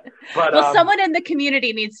quite yet. But someone in the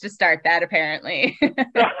community needs to start that, apparently.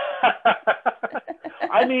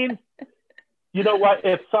 I mean, you know what?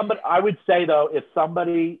 I would say though, if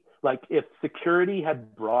security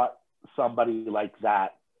had brought somebody like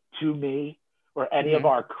that to me or any of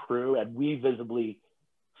our crew, and we visibly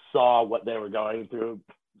saw what they were going through,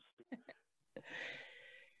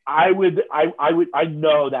 I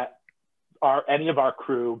know that any of our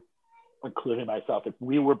crew, including myself, if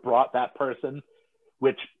we were brought that person,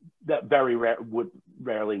 which that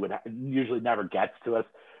usually never gets to us,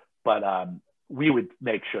 but we would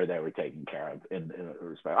make sure they were taken care of in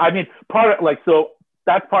respect. I mean,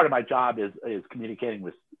 that's part of my job is communicating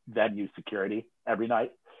with venue security every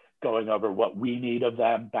night, going over what we need of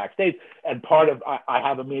them backstage. And I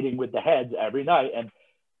have a meeting with the heads every night, and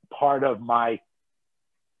part of my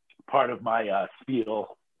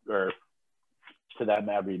spiel or to them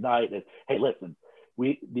every night is, hey, listen,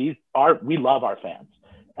 we love our fans,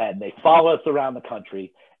 and they follow us around the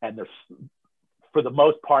country, and they're, for the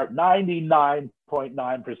most part,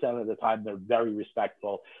 99.9% of the time, they're very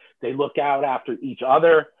respectful. They look out after each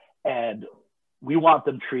other, and we want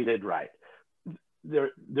them treated right.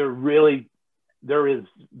 They're really there is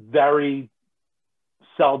very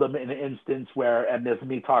seldom an instance where, and this is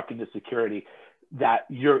me talking to security, that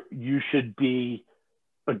you should be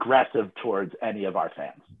aggressive towards any of our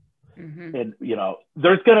fans. Mm-hmm. And, you know,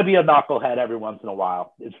 there's going to be a knucklehead every once in a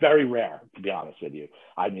while. It's very rare, to be honest with you.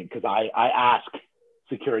 I mean, because I ask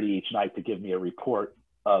security each night to give me a report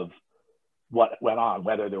of what went on,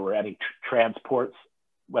 whether there were any transports,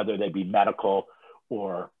 whether they be medical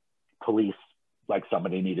or police, like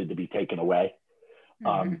somebody needed to be taken away.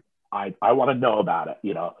 Mm-hmm. I want to know about it.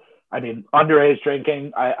 You know, I mean, underage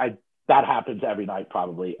drinking, that happens every night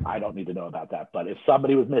probably. I don't need to know about that. But if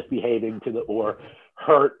somebody was misbehaving or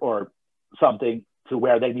hurt or something to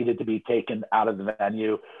where they needed to be taken out of the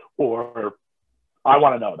venue, or I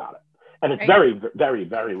want to know about it. And it's very, very,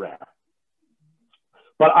 very rare.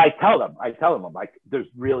 But I tell them, like, there's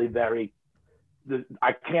really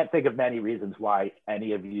I can't think of many reasons why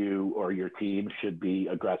any of you or your team should be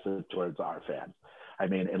aggressive towards our fans. I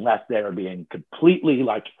mean, unless they're being completely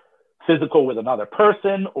like physical with another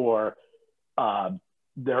person, or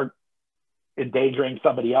they're endangering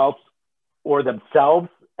somebody else or themselves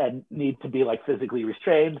and need to be like physically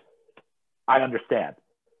restrained, I understand.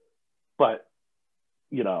 But,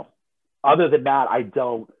 you know, other than that, I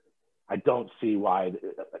don't see why.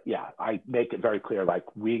 Yeah, I make it very clear, like,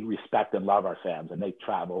 we respect and love our fans, and they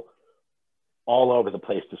travel all over the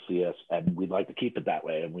place to see us, and we'd like to keep it that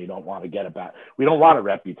way. And we don't want to get about, we don't want a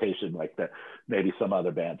reputation like that maybe some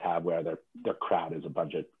other bands have, where their crowd is a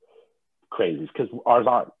bunch of crazies, because ours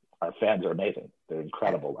aren't. Our fans are amazing. They're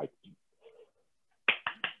incredible. Like,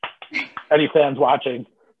 any fans watching,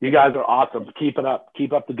 you guys are awesome. Keep it up.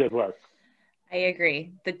 Keep up the good work. I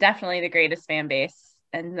agree. Definitely the greatest fan base,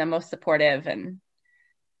 and the most supportive and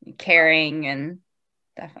caring, and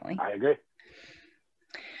definitely. I agree.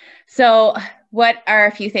 So what are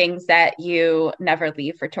a few things that you never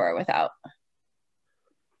leave for tour without?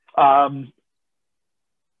 My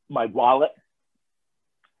wallet,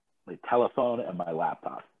 my telephone, and my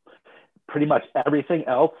laptop. Pretty much everything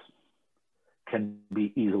else can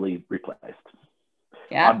be easily replaced.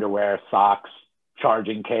 Yeah. Underwear, socks,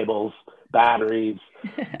 charging cables, batteries,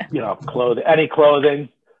 you know, clothing,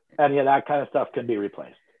 any of that kind of stuff can be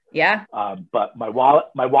replaced. Yeah. But my wallet,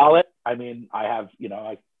 I mean, I have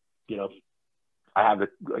the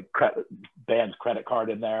band's credit card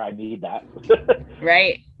in there. I need that.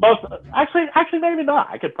 Right. Actually, maybe not.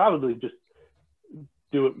 I could probably just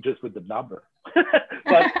do it just with the number.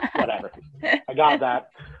 But whatever. I got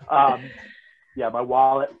that. Yeah, my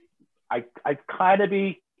wallet. I'd kind of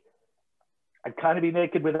be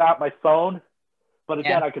naked without my phone, but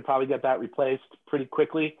again, I could probably get that replaced pretty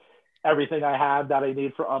quickly. Everything I have that I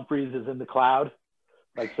need for Umphreys is in the cloud.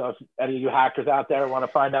 Like, so if any of you hackers out there want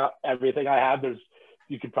to find out everything I have,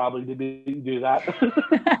 you could probably do that.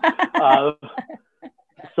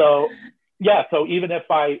 So even if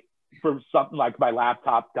for something like my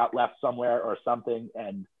laptop got left somewhere or something,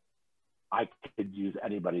 and I could use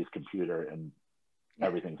anybody's computer, and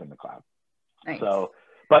everything's in the cloud. Nice. So,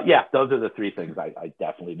 but yeah, those are the three things I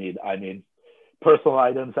definitely need. I mean, personal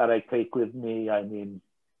items that I take with me. I mean,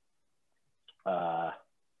 not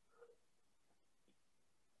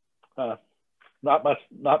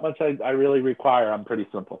much I really require. I'm pretty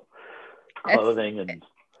simple. Clothing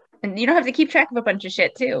and you don't have to keep track of a bunch of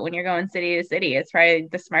shit too when you're going city to city. It's probably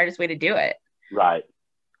the smartest way to do it. Right.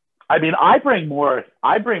 I mean, I bring more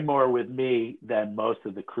with me than most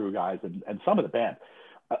of the crew guys and some of the band.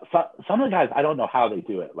 Some of the guys, I don't know how they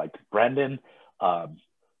do it. Like Brendan,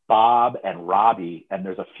 Bob, and Robbie, and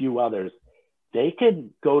there's a few others. They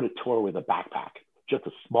can go to tour with a backpack, just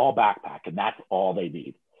a small backpack, and that's all they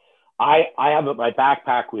need. I have my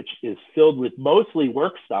backpack, which is filled with mostly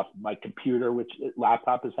work stuff, my computer, which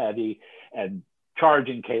laptop is heavy, and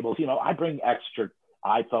charging cables. You know, I bring extra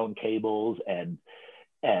iPhone cables and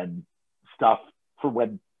stuff for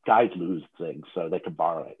when guys lose things so they can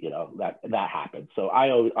borrow it. You know, that happens. So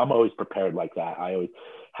I'm always prepared like that. I always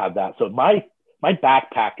have that. So my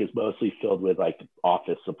backpack is mostly filled with like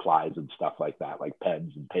office supplies and stuff like that, like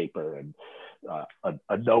pens and paper and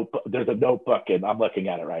a notebook. There's a notebook, and I'm looking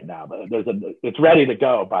at it right now, but it's ready to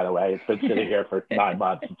go, by the way. It's been sitting here for 9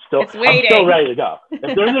 months. I'm still ready to go.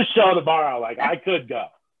 If there's a show tomorrow, like, I could go.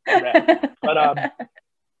 I'm ready.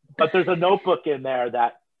 But there's a notebook in there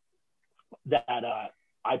that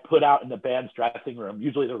I put out in the band's dressing room,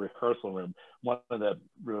 usually the rehearsal room. One of the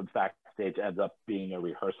rooms backstage ends up being a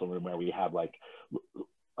rehearsal room where we have like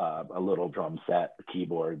a little drum set,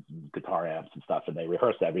 keyboards, and guitar amps and stuff, and they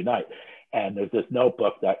rehearse every night. And there's this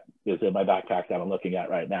notebook that is in my backpack that I'm looking at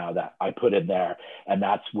right now that I put in there, and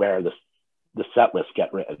that's where the set lists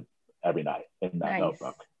get written every night in that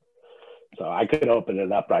notebook. So I could open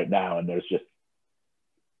it up right now, and there's just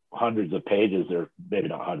hundreds of pages, or maybe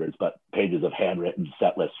not hundreds, but pages of handwritten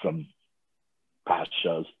set lists from past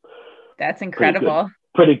shows. That's incredible.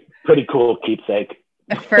 Pretty cool keepsake.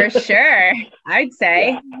 For sure, I'd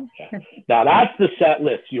say. Yeah. Now that's the set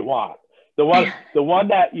list you want. The one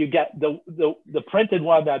that you get, the printed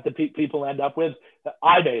one that the people end up with.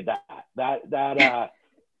 I made that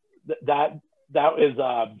is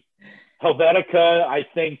Helvetica. I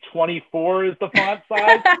think 24 is the font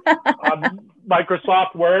size on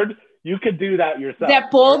Microsoft Word. You could do that yourself. Is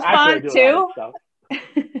that bold font too?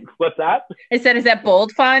 What's that? I said, is that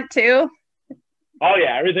bold font too? Oh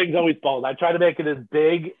yeah, everything's always bold. I try to make it as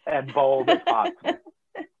big and bold as possible.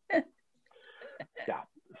 Yeah,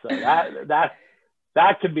 so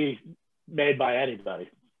that can be made by anybody.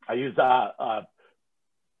 I use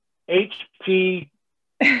HP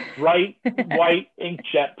bright white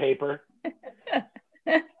inkjet paper.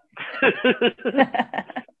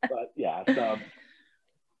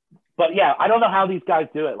 But yeah, I don't know how these guys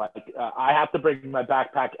do it. Like I have to bring my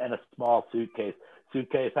backpack and a small suitcase.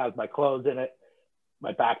 Suitcase has my clothes in it.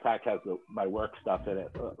 My backpack has my work stuff in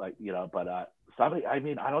it, but somebody, I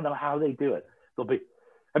mean, I don't know how they do it.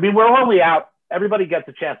 We're only out, everybody gets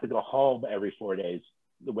a chance to go home every 4 days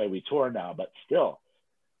the way we tour now, but still,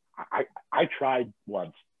 I tried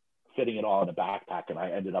once fitting it all in a backpack, and I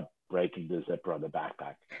ended up breaking the zipper on the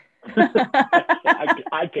backpack.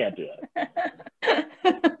 I can't do it.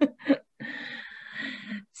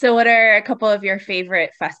 So what are a couple of your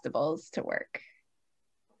favorite festivals to work?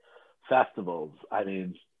 Festivals. I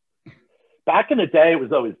mean, back in the day, it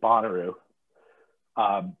was always Bonnaroo,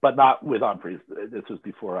 but not with Umphrey's. This was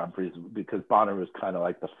before Umphrey's, because Bonnaroo was kind of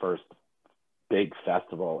like the first big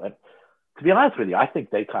festival. And to be honest with you, I think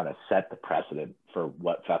they kind of set the precedent for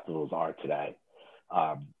what festivals are today,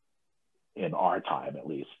 in our time at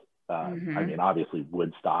least. I mean, obviously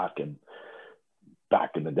Woodstock and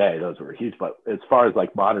back in the day, those were huge. But as far as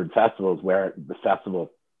like modern festivals, where the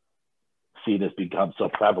festival scene has become so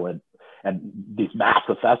prevalent, and these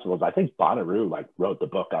massive festivals, I think Bonnaroo like wrote the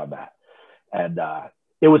book on that. And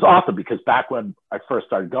it was awesome, because back when I first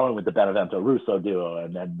started going with the Benevento Russo duo,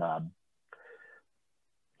 and then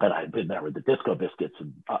and I'd been there with the Disco Biscuits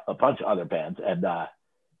and a bunch of other bands, and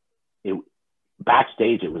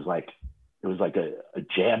backstage it was like a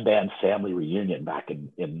jam band family reunion back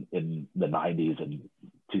in the 90s and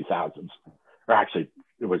 2000s. Or actually,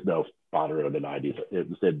 there was no Bonnaroo in the 90s. It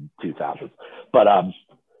was in 2000s. But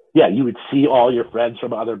yeah, you would see all your friends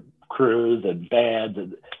from other crews and bands,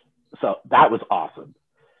 and so that was awesome.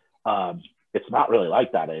 It's not really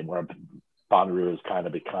like that anymore. Bonnaroo has kind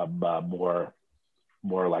of become more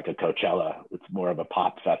like a Coachella. It's more of a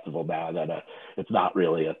pop festival now than it's not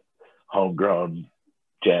really a homegrown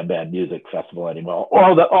jam band music festival anymore.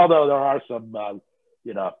 Although there are some,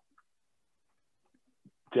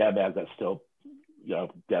 jam bands that still,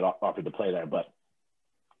 get offered to play there. But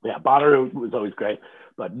yeah, Bonnaroo was always great.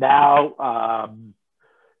 But now,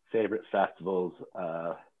 favorite festivals.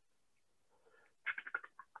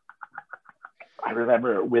 I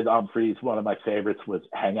remember with Umphrey's, one of my favorites was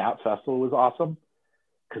Hangout Festival. Was awesome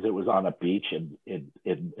because it was on a beach in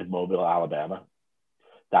Mobile, Alabama.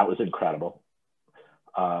 That was incredible.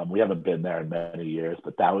 We haven't been there in many years,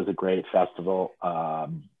 but that was a great festival. I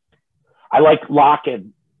like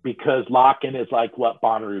Lock-In, because Lock-In is like what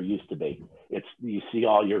Bonnaroo used to be. You see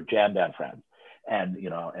all your jam band friends, and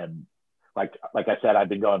and like I said, I've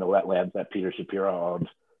been going to Wetlands that Peter Shapiro owned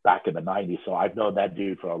back in the 90s, so I've known that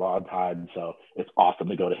dude for a long time. So it's awesome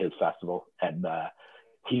to go to his festival, and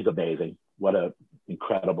he's amazing. What a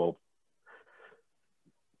incredible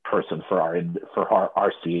person for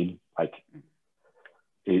our scene. Like,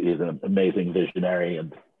 he is an amazing visionary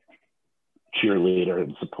and cheerleader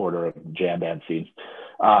and supporter of the jam band scene.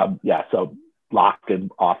 Yeah, so Lock-In,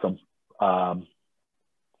 awesome. I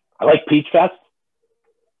like Peach Fest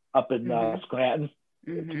up in Scranton.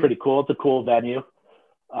 It's pretty cool. It's a cool venue.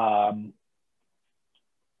 What's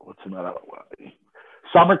another one?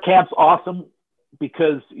 Summer Camp's awesome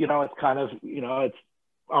because, it's kind of, it's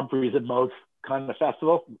Umphrey's and Mo's kind of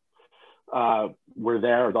festival. We're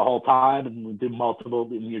there the whole time, and we do multiple,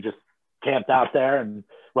 and you just camped out there, and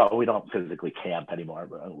well, we don't physically camp anymore,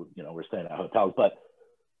 but we're staying at hotels, but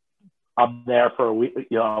I'm there for a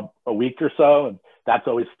week or so, and that's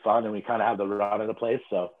always fun, and we kind of have the run of the place.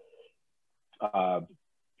 So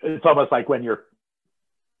it's almost like when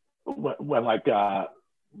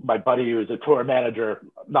my buddy who's a tour manager,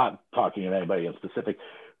 not talking to anybody in specific,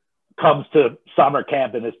 comes to summer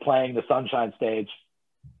camp and is playing the Sunshine Stage.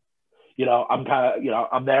 I'm kind of,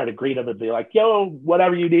 I'm there to greet him and be like, yo,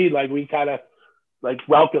 whatever you need. Like, we kind of, like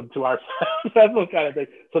welcome to our festival kind of thing.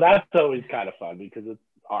 So that's always kind of fun because it's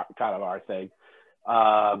kind of our thing.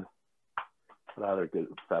 What other good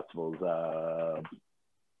festivals?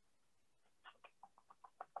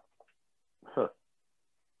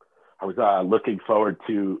 I was looking forward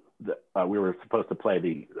to we were supposed to play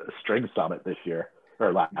the String Summit this year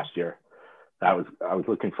or last year. I was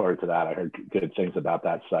looking forward to that. I heard good things about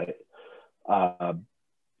that site. But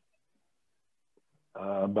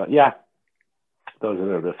yeah, those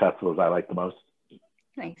are the festivals I like the most.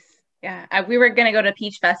 Nice. Yeah, we were gonna go to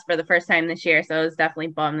Peach Fest for the first time this year, so I was definitely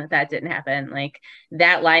bummed that didn't happen. Like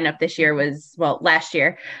that lineup this year last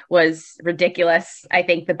year was ridiculous. I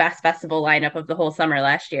think the best festival lineup of the whole summer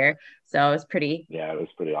last year. So it was pretty. Yeah, it was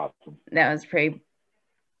pretty awesome. That was pretty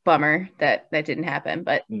bummer that didn't happen,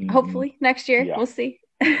 but hopefully next year we'll see.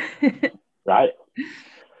 Right.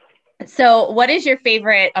 So, what is your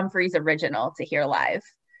favorite Umphrey's original to hear live?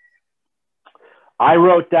 I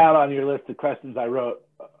wrote down on your list of questions. I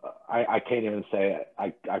can't even say it.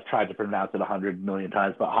 I've tried to pronounce it 100 million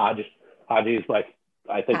times, but Haji is like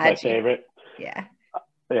I think my favorite. Yeah.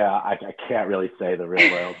 Yeah, I can't really say the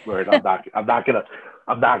real word. I'm not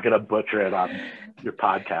gonna butcher it on your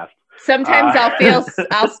podcast. Sometimes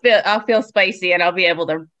I'll feel spicy and I'll be able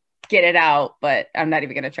to get it out, but I'm not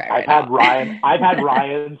even gonna try. I've had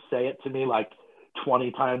Ryan say it to me like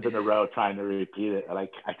 20 times in a row trying to repeat it, and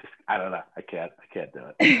I don't know. I can't do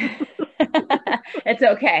it. It's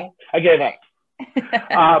okay. I gave up.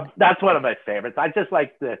 That's one of my favorites. I just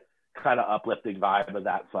like the kind of uplifting vibe of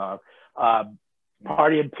that song.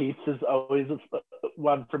 Party and Peeps is always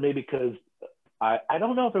one for me because I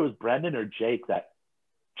don't know if it was Brendan or Jake that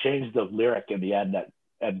changed the lyric in the end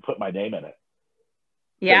and put my name in it.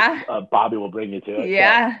 Yeah. Bobby will bring you to it.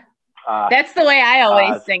 Yeah. So, that's the way I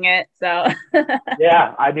always sing it. So.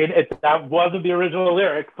 Yeah, I mean, that wasn't the original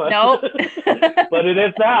lyric, but nope. but it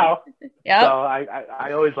is now. Yep. So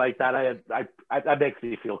I always like that. That makes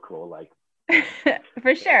me feel cool. Like.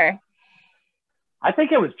 For sure. I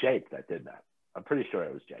think it was Jake that did that. I'm pretty sure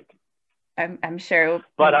it was Jake. I'm sure.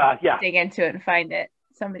 But yeah. Dig into it and find it.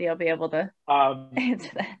 Somebody will be able to answer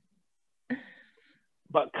that.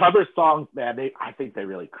 But cover songs, man, I think they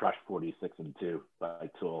really crushed 46 and 2 by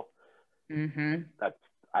Tool. Mm-hmm.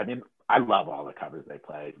 I love all the covers they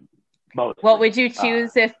play. Most. What would you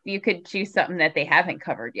choose if you could choose something that they haven't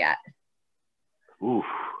covered yet? Oof.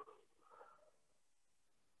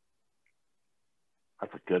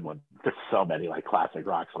 That's a good one. There's so many like classic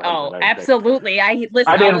rock songs. Oh, absolutely. I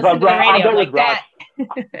listen to the radio like that.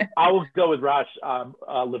 I will go with Rush. La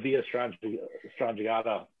Via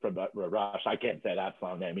Strangiata from Rush. I can't say that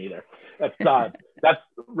song name either. That's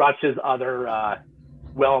Rush's other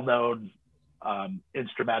well-known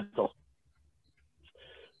instrumental,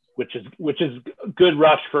 which is good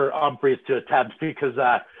Rush for Umphrey's to attempt because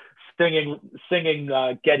singing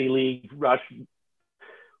Geddy Lee Rush.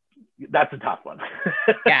 That's a tough one.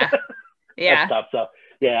 Yeah. That's tough. So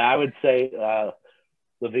yeah, I would say La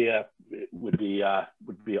Via would be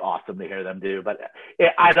awesome to hear them do, but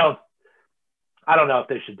I don't know if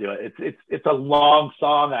they should do it. It's a long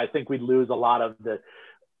song. I think we'd lose a lot of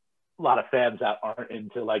fans that aren't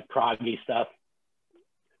into like proggy stuff.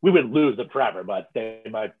 We would lose them forever, but they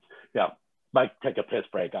might take a piss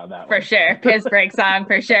break on that for one. sure. Piss break song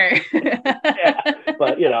for sure. Yeah,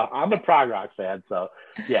 but I'm a prog rock fan, so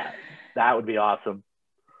yeah, that would be awesome.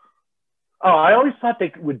 Oh, I always thought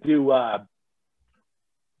they would do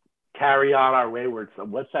Carry On Our Wayward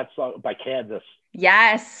Son. What's that song by Kansas?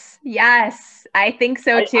 Yes. I think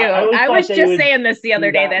so too. I was just saying this the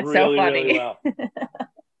other day. That's really, so funny. Really well.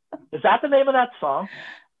 Is that the name of that song?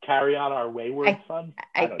 Carry On Our Wayward Son?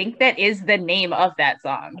 I think that is the name of that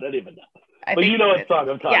song. I don't even know. But you know what song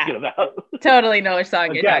I'm talking about. Totally know what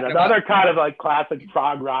song you're talking about. Another kind of like classic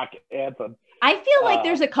prog rock anthem. I feel like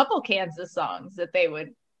there's a couple Kansas songs that they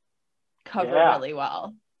would cover really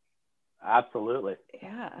well. Absolutely.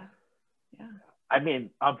 Yeah. I mean,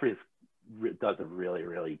 Umphrey's does a really,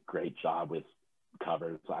 really great job with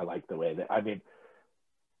covers. I like the way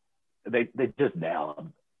they just nail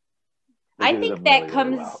them. I think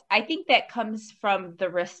that comes from the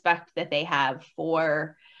respect that they have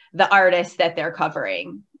for the artists that they're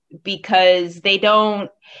covering, because they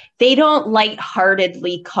don't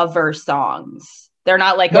lightheartedly cover songs. They're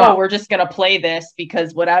not like, we're just going to play this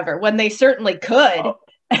because whatever, when they certainly could,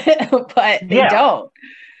 but they don't.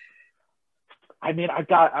 I mean,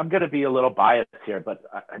 I'm going to be a little biased here, but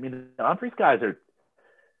I mean, the Umphrey's guys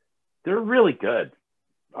they're really good.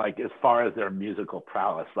 Like as far as their musical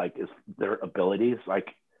prowess, like their abilities, like,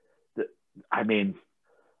 I mean,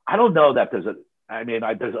 I don't know that there's I mean,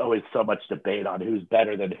 there's always so much debate on who's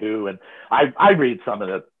better than who. And I read some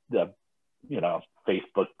of the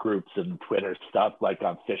Facebook groups and Twitter stuff, like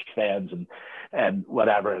on Phish fans and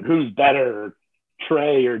whatever, and who's better,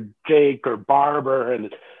 Trey or Jake or Barber.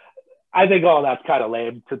 And I think all that's kind of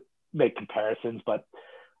lame to make comparisons. But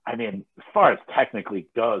I mean, as far as technically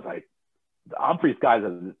goes, the Umphrey's guys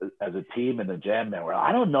as a team in the jam band, where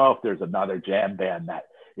I don't know if there's another jam band that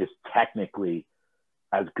is technically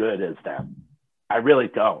as good as them. I really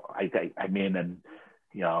don't. I mean, and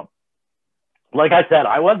like I said,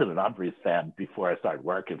 I wasn't an Umphrey's fan before I started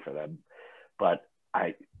working for them, but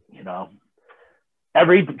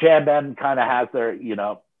every jam band kind of has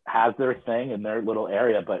their thing in their little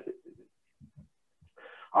area, but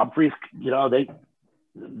Umphrey's,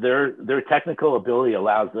 their technical ability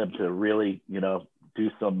allows them to really, do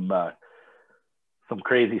some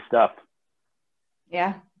crazy stuff.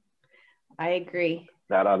 Yeah, I agree.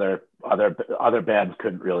 That other bands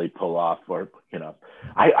couldn't really pull off, or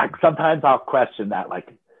I sometimes I'll question that,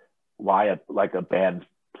 like why a band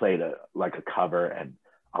played a cover, and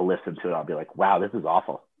I'll listen to it, I'll be like, wow, this is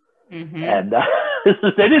awful. Mm-hmm. And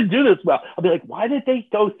they didn't do this well. I'll be like, why did they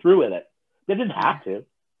go through with it? They didn't have to.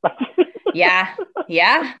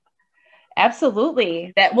 yeah,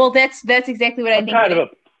 absolutely. That's exactly what I think.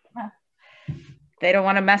 They don't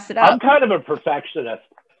want to mess it up. I'm kind of a perfectionist.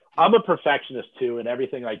 I'm a perfectionist too in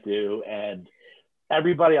everything I do, and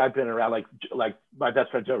everybody I've been around, like my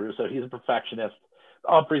best friend Joe Russo, he's a perfectionist.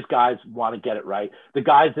 Umphrey's guys want to get it right. The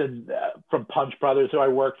guys from Punch Brothers who I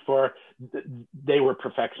worked for, they were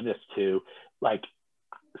perfectionists too. Like,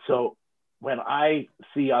 so when I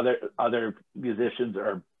see other musicians,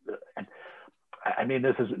 or I mean,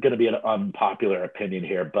 this is going to be an unpopular opinion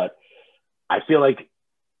here, but I feel like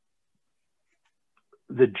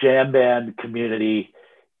the jam band community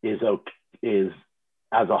is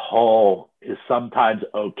as a whole is sometimes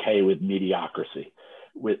okay with mediocrity,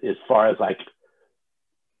 as far as like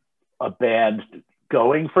a band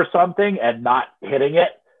going for something and not hitting it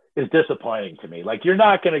is disappointing to me. Like, you're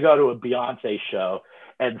not going to go to a Beyonce show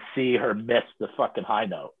and see her miss the fucking high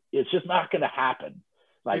note. It's just not going to happen.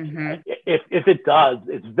 Like, if it does,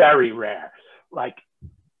 it's very rare. Like,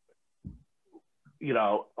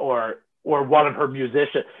 or one of her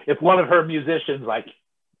musicians, if one of her musicians like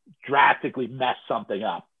drastically mess something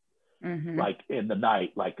up, like in the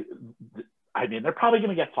night, like, I mean, they're probably going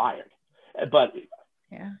to get fired. But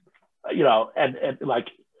yeah,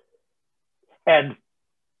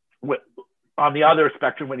 on the other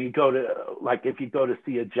spectrum, when you go to, like, if you go to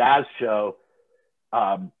see a jazz show,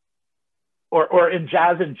 or in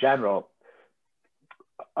jazz in general,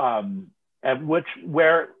 and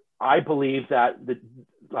where I believe that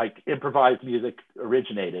like improvised music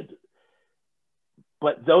originated,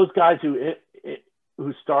 but those guys who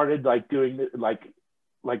started like doing like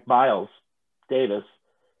Miles Davis,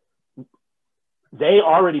 they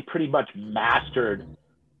already pretty much mastered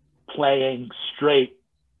playing straight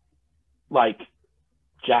like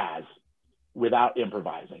jazz without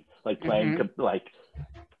improvising, like playing like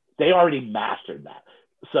they already mastered that.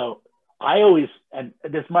 So I always, and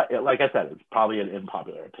this might, like I said, it's probably an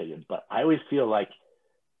unpopular opinion, but I always feel like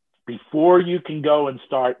before you can go and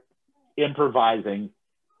start improvising,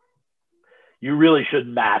 you really should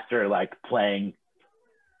master like playing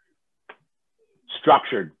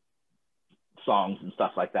structured songs and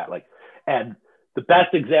stuff like that. Like, and the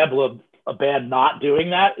best example of a band not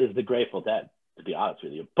doing that is the Grateful Dead, to be honest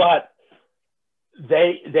with you. But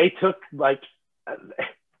they took like,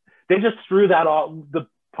 they just threw that all, the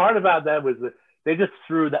part about that was that they just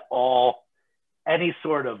threw that all, any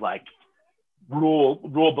sort of like rule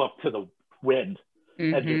book to the wind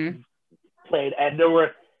and just played. And there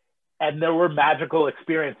were magical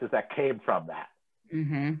experiences that came from that.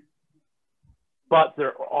 But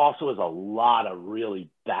there also is a lot of really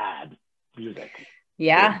bad music in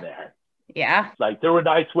there. Yeah. Like, there were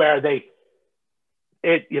nights where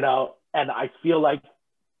and I feel like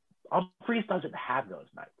Umphrey's doesn't have those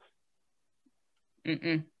nights.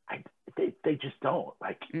 They just don't.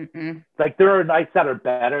 Like, like, there are nights that are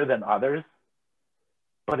better than others,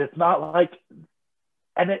 but it's not like,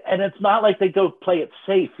 and it's not like they go play it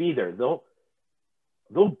safe either. They'll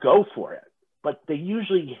go for it, but they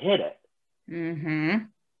usually hit it.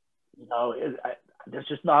 There's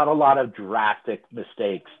just not a lot of drastic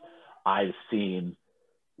mistakes I've seen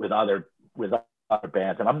with other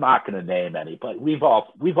bands, and I'm not going to name any, but we've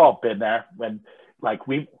all been there when, like,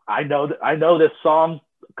 I know this song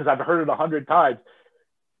because I've heard it 100 times.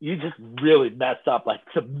 You just really messed up like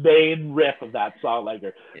the main riff of that song, like,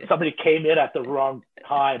 or somebody came in at the wrong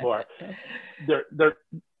time, or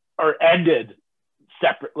or ended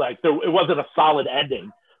separate, like it wasn't a solid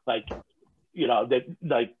ending. Like, you know, that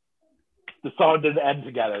like the song didn't end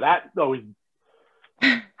together. That always,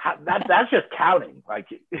 that's just counting. Like,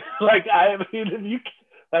 I mean, if you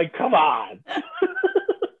like, come on.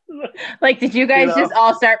 Like, did you guys just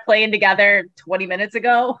all start playing together 20 minutes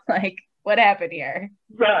ago? Like, what happened here?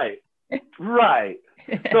 Right.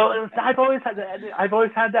 So I've always had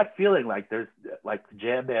that feeling, like there's like the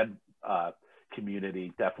jam band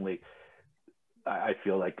community definitely, I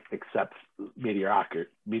feel like, accepts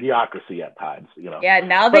mediocrity at times, you know. Yeah,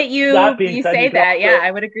 now that you say that, yeah,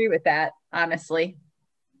 I would agree with that, honestly.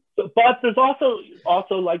 But there's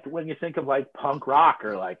also like when you think of like punk rock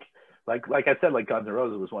or like I said, like Guns N'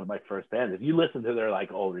 Roses was one of my first bands. If you listen to their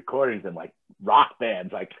like old recordings and like rock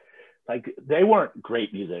bands, like they weren't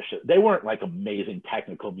great musicians. They weren't like amazing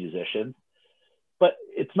technical musicians, but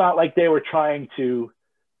it's not like they were trying to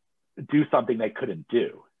do something they couldn't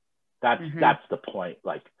do. That's the point.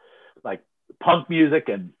 Like punk music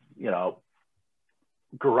and, you know,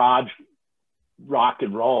 garage rock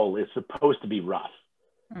and roll is supposed to be rough.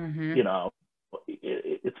 You know,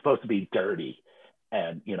 it's supposed to be dirty,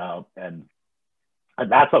 and, you know, and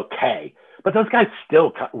that's okay. But those guys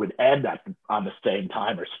still would end on the same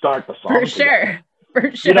time or start the song. For sure.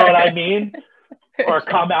 You know what I mean? Or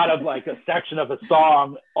come out of like a section of a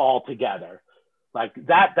song all together. Like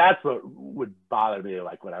that's what would bother me.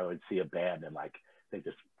 Like when I would see a band and like they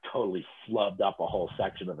just totally flubbed up a whole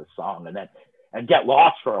section of a song and get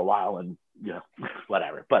lost for a while and, you know,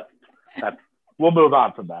 whatever. But we'll move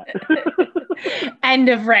on from that. End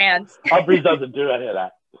of rant. Humphreys doesn't do any of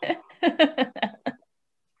that.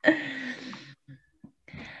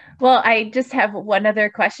 Well, I just have one other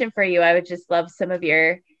question for you. I would just love some of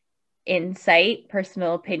your insight,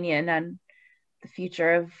 personal opinion on the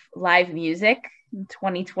future of live music in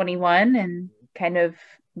 2021 and kind of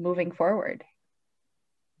moving forward.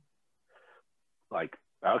 Like,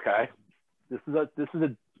 okay, this is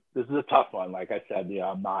a tough one. Like I said, you know,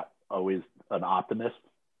 I'm not always an optimist,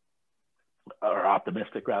 or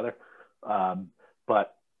optimistic rather,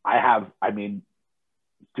 but I mean,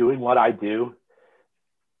 doing what I do,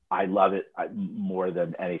 I love it more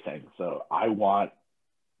than anything. So I want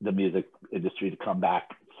the music industry to come back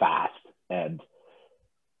fast, and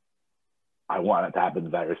I want it to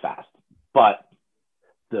happen very fast. But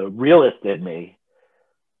the realist in me,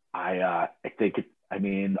 I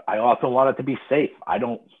also want it to be safe. I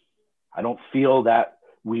don't feel that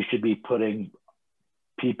we should be putting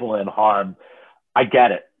people in harm. I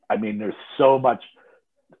get it. I mean, there's so much,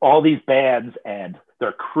 all these bands and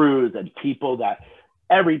their crews and people that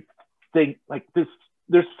everything like this,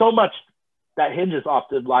 there's so much that hinges off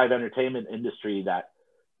the live entertainment industry, that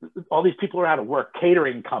all these people are out of work,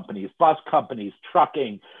 catering companies, bus companies,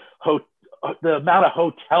 trucking, the amount of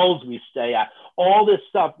hotels we stay at, all this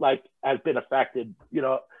stuff like has been affected, you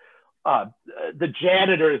know, the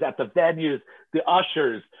janitors at the venues, the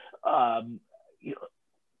ushers, you know,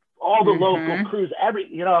 all the local crews,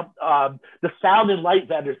 the sound and light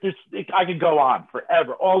vendors. I can go on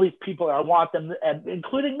forever. All these people, I want them, and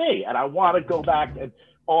including me, and I want to go back, and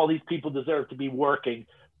all these people deserve to be working,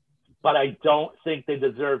 but I don't think they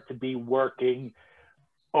deserve to be working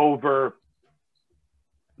over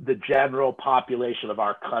the general population of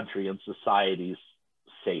our country and society's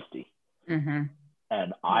safety.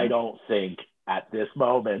 And I don't think at this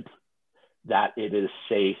moment that it is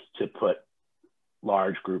safe to put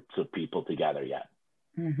large groups of people together yet.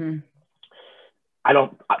 I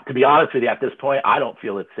don't, to be honest with you, at this point, I don't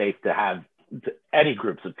feel it's safe to have any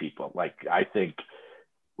groups of people. Like, I think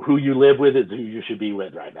who you live with is who you should be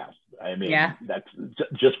with right now. I mean, that's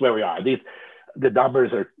just where we are. The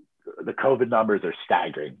COVID numbers are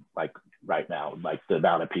staggering, like right now, like the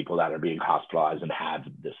amount of people that are being hospitalized and have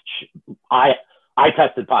this. I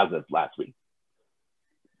tested positive last week.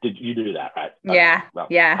 Did you do that? Right? Yeah.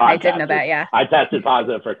 I did know that. Yeah. I tested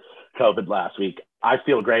positive for COVID last week. I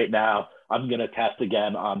feel great now. I'm going to test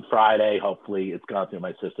again on Friday. Hopefully it's gone through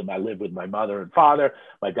my system. I live with my mother and father.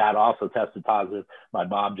 My dad also tested positive. My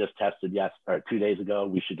mom just tested 2 days ago.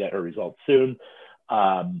 We should get her results soon.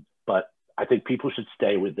 But I think people should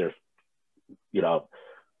stay with their, you know,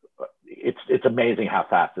 it's amazing how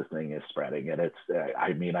fast this thing is spreading. And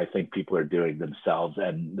I think people are doing themselves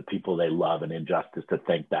and the people they love an injustice to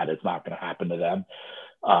think that it's not going to happen to them.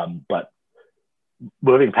 But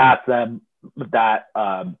moving past them, that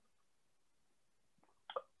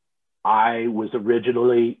I was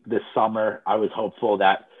originally this summer, I was hopeful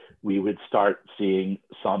that we would start seeing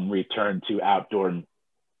some return to outdoor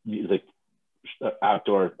music,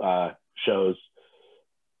 outdoor shows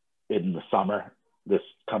in the summer, this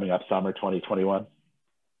coming up summer 2021.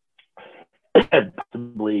 and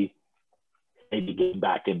possibly maybe getting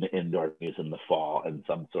back into indoor games in the fall and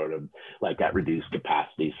some sort of like at reduced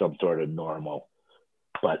capacity, some sort of normal,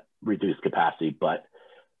 but reduced capacity. But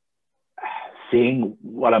seeing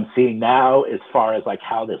what I'm seeing now as far as like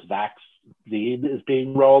how this vaccine is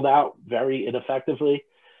being rolled out very ineffectively,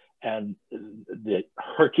 and the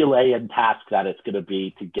Herculean task that it's going to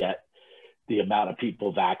be to get the amount of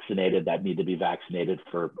people vaccinated that need to be vaccinated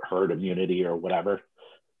for herd immunity or whatever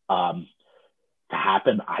to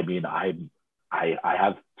happen. I mean, I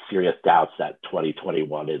have serious doubts that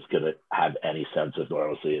 2021 is going to have any sense of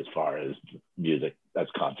normalcy as far as music, as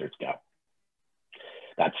concerts go.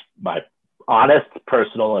 That's my honest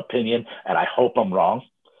personal opinion, and I hope I'm wrong.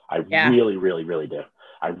 I really, really, really do.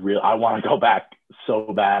 I want to go back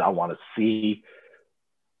so bad. I want to see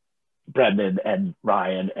Brendan and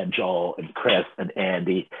Ryan and Joel and Chris and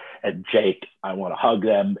Andy and Jake. I want to hug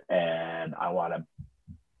them, and I want to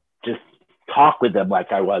just talk with them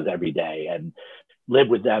like I was every day and live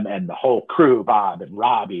with them and the whole crew, Bob and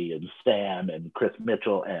Robbie and Sam and Chris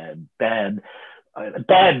Mitchell and Ben.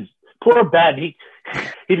 Poor Ben, he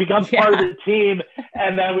becomes part of the team,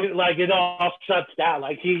 and then it all shuts down.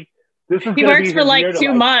 Like he works for like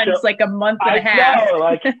 2 months, like a month and a half. Know,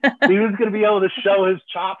 like he was going to be able to show his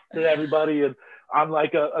chops to everybody, and on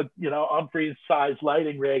like a Humphreys size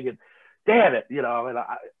lighting rig, and damn it, and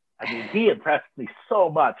I mean, he impressed me so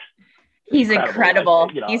much. He's incredible.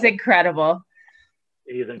 He's incredible.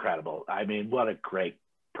 He's incredible. I mean, what a great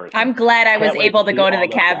person. I'm glad I was able to go to the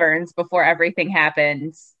caverns before everything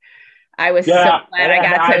happened. I was so glad I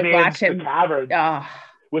got to watch him. The caverns. Oh.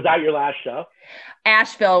 Was that your last show?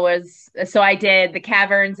 Asheville was, so I did the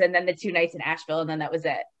caverns and then the 2 nights in Asheville, and then that was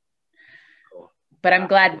it. Cool. But I'm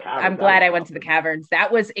glad I went to the caverns.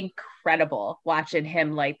 That was incredible watching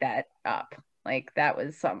him light that up. Like that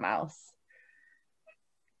was something else.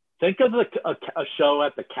 Think of a show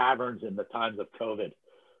at the caverns in the times of COVID.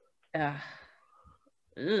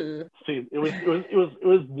 See, it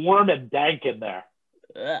was warm and dank in there.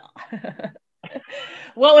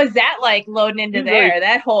 What was that like loading into there?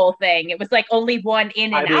 That whole thing. It was like only one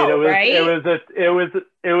in and out, right? It was a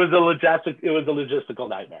logistical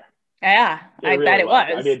nightmare. Yeah, I bet it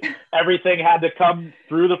was. I mean, everything had to come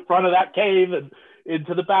through the front of that cave and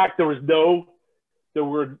into the back. There was no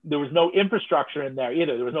infrastructure in there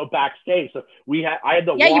either. There was no backstage, so I had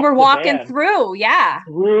to. Yeah, you were walking through. Yeah,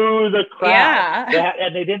 through the crowd. Yeah,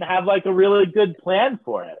 and they didn't have like a really good plan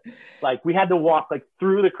for it. Like we had to walk like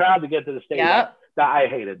through the crowd to get to the stage. Yep. I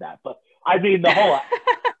hated that, but I mean the whole.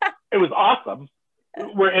 It was awesome.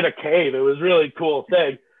 We're in a cave. It was a really cool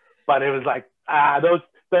thing, but it was like those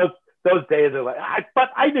days are like. But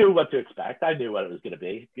I knew what to expect. I knew what it was going to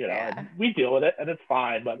be. And we deal with it, and it's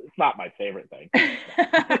fine. But it's not my favorite thing.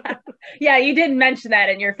 Yeah, you didn't mention that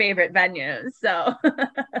in your favorite venues, so.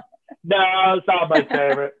 No, it's not my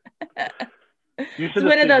favorite. It's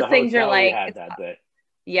one of those things you're like. That day.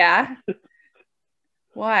 Yeah.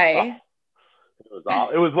 Why?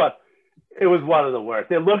 It was one of the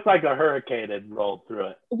worst. It looked like a hurricane had rolled through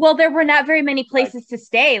it. Well, there were not very many places to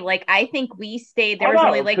stay. Like I think we stayed. There was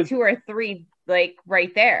only like 2 or 3, like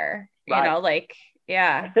right there. Right.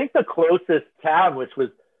 Yeah. I think the closest town, which was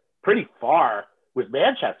pretty far, was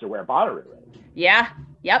Manchester, where Bonnaroo is. Yeah.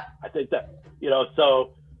 Yep. I think that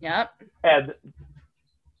so. Yep. And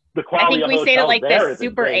the quality. I think we stayed at like the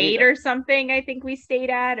Super 8 or something. I think we stayed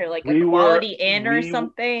at, or like a Quality Inn or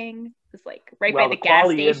something. It's like right by the gas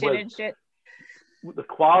station and shit. The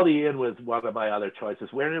Quality Inn was one of my other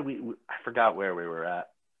choices. Where did I forgot where we were at.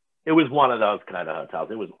 It was one of those kind of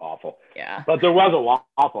hotels. It was awful. Yeah. But there was a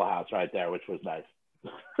Waffle House right there, which was nice.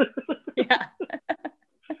 Yeah.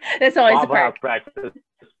 That's always a perk.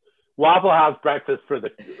 Waffle House breakfast for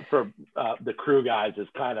the crew guys is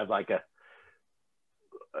kind of like a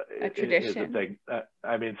tradition. Is a thing.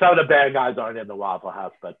 I mean, some of the bad guys aren't in the Waffle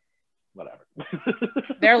House, but whatever.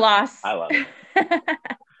 They're lost. I love it.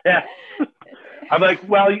 Yeah. I'm like,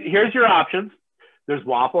 well, here's your options. There's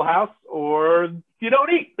Waffle House or you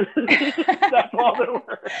don't eat. That's all there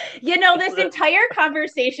were. This entire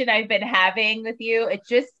conversation I've been having with you,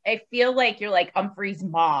 I feel like you're like Humphreys'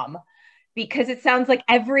 mom, because it sounds like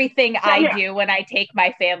everything I do when I take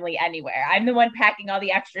my family anywhere. I'm the one packing all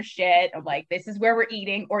the extra shit. I'm like, this is where we're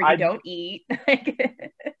eating, or you don't eat.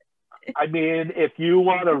 I mean, if you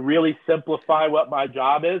want to really simplify what my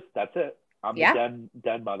job is, that's it. I'm the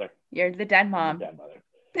den mother. You're the den mom. Den mother.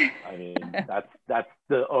 I mean, that's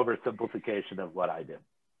the oversimplification of what I do.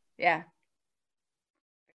 Yeah.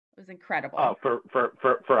 It was incredible. Oh, for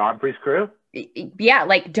Humphreys' crew? Yeah,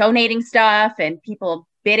 like donating stuff and people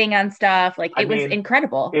bidding on stuff. Like it was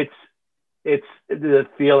incredible. it's the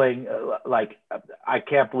feeling like I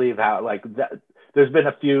can't believe how like that. There's been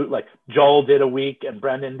a few like Joel did a week and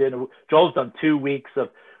Brendan did. Joel's done 2 weeks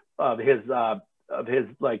of his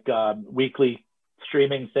like weekly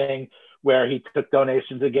streaming thing where he took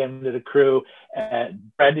donations again to the crew,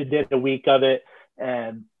 and Brendan did a week of it,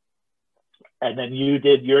 and then you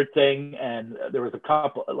did your thing, and there was a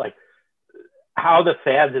couple like how the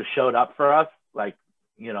fans have showed up for us, like,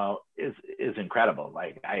 you know, is incredible.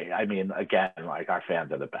 Like, I mean, again, like our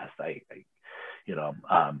fans are the best. You know,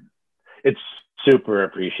 it's super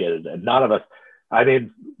appreciated. And none of us, I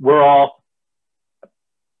mean,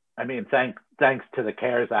 thanks to the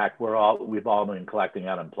CARES Act, we've all been collecting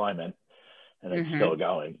unemployment, and it's still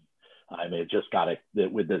going. I mean, it just got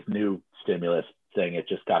with this new stimulus thing, it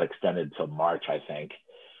just got extended till March, I think.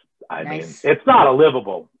 I mean, it's not a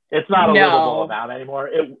livable amount anymore.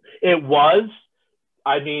 It was,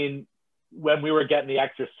 I mean, when we were getting the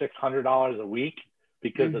extra $600 a week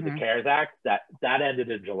because of the CARES Act, that ended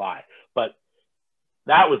in July, but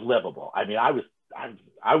that was livable. I mean, I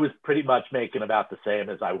was pretty much making about the same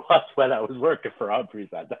as I was when I was working for Humphreys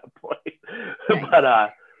at that point.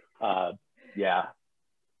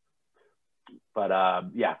 But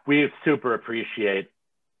yeah, we super appreciate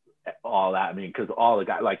all that. I mean, because all the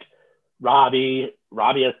guys, like Robbie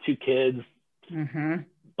has 2 kids.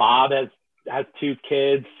 Bob has 2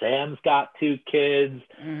 kids. Sam's got 2 kids.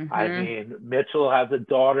 I mean, Mitchell has a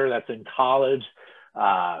daughter that's in college.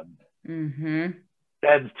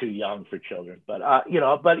 Ben's too young for children, but you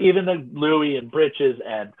know, but even the Louie and Britches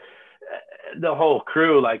and the whole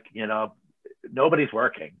crew, like, you know, nobody's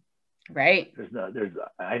working. Right.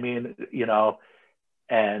 I mean, you know,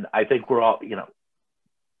 and I think we're all, you know,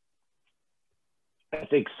 I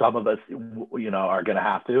think some of us, you know, are going to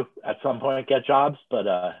have to at some point get jobs, but,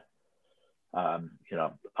 you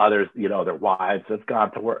know, others, you know, their wives have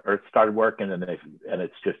gone to work or started working, and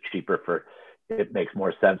it's just cheaper it makes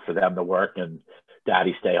more sense for them to work and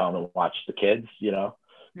daddy stay home and watch the kids, you know,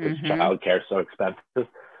 because childcare is so expensive.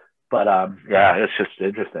 But yeah, it's just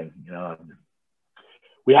interesting, you know.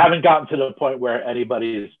 We haven't gotten to the point where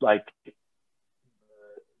anybody's like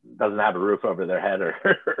doesn't have a roof over their head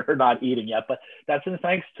or not eating yet, but that's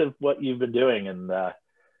thanks to what you've been doing and our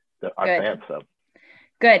fans. So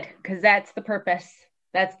good, because that's the purpose.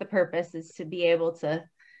 That's the purpose, is to be able to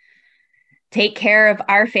take care of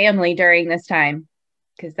our family during this time,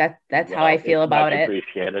 because that's how I feel about it.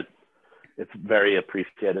 Appreciated. It's very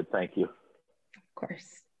appreciated. Thank you. Of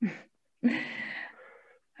course. All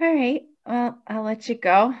right. Well, I'll let you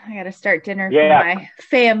go. I got to start dinner for my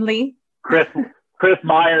family. Chris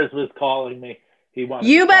Myers was calling me.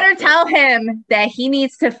 You better tell him that he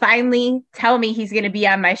needs to finally tell me he's going to be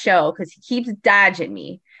on my show, because he keeps dodging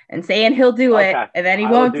me and saying he'll do it, and then he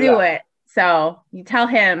won't do it. So you tell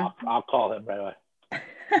him. I'll call him right away.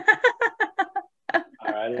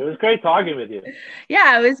 All right. It was great talking with you.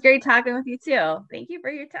 Yeah, it was great talking with you too. Thank you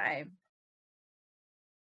for your time.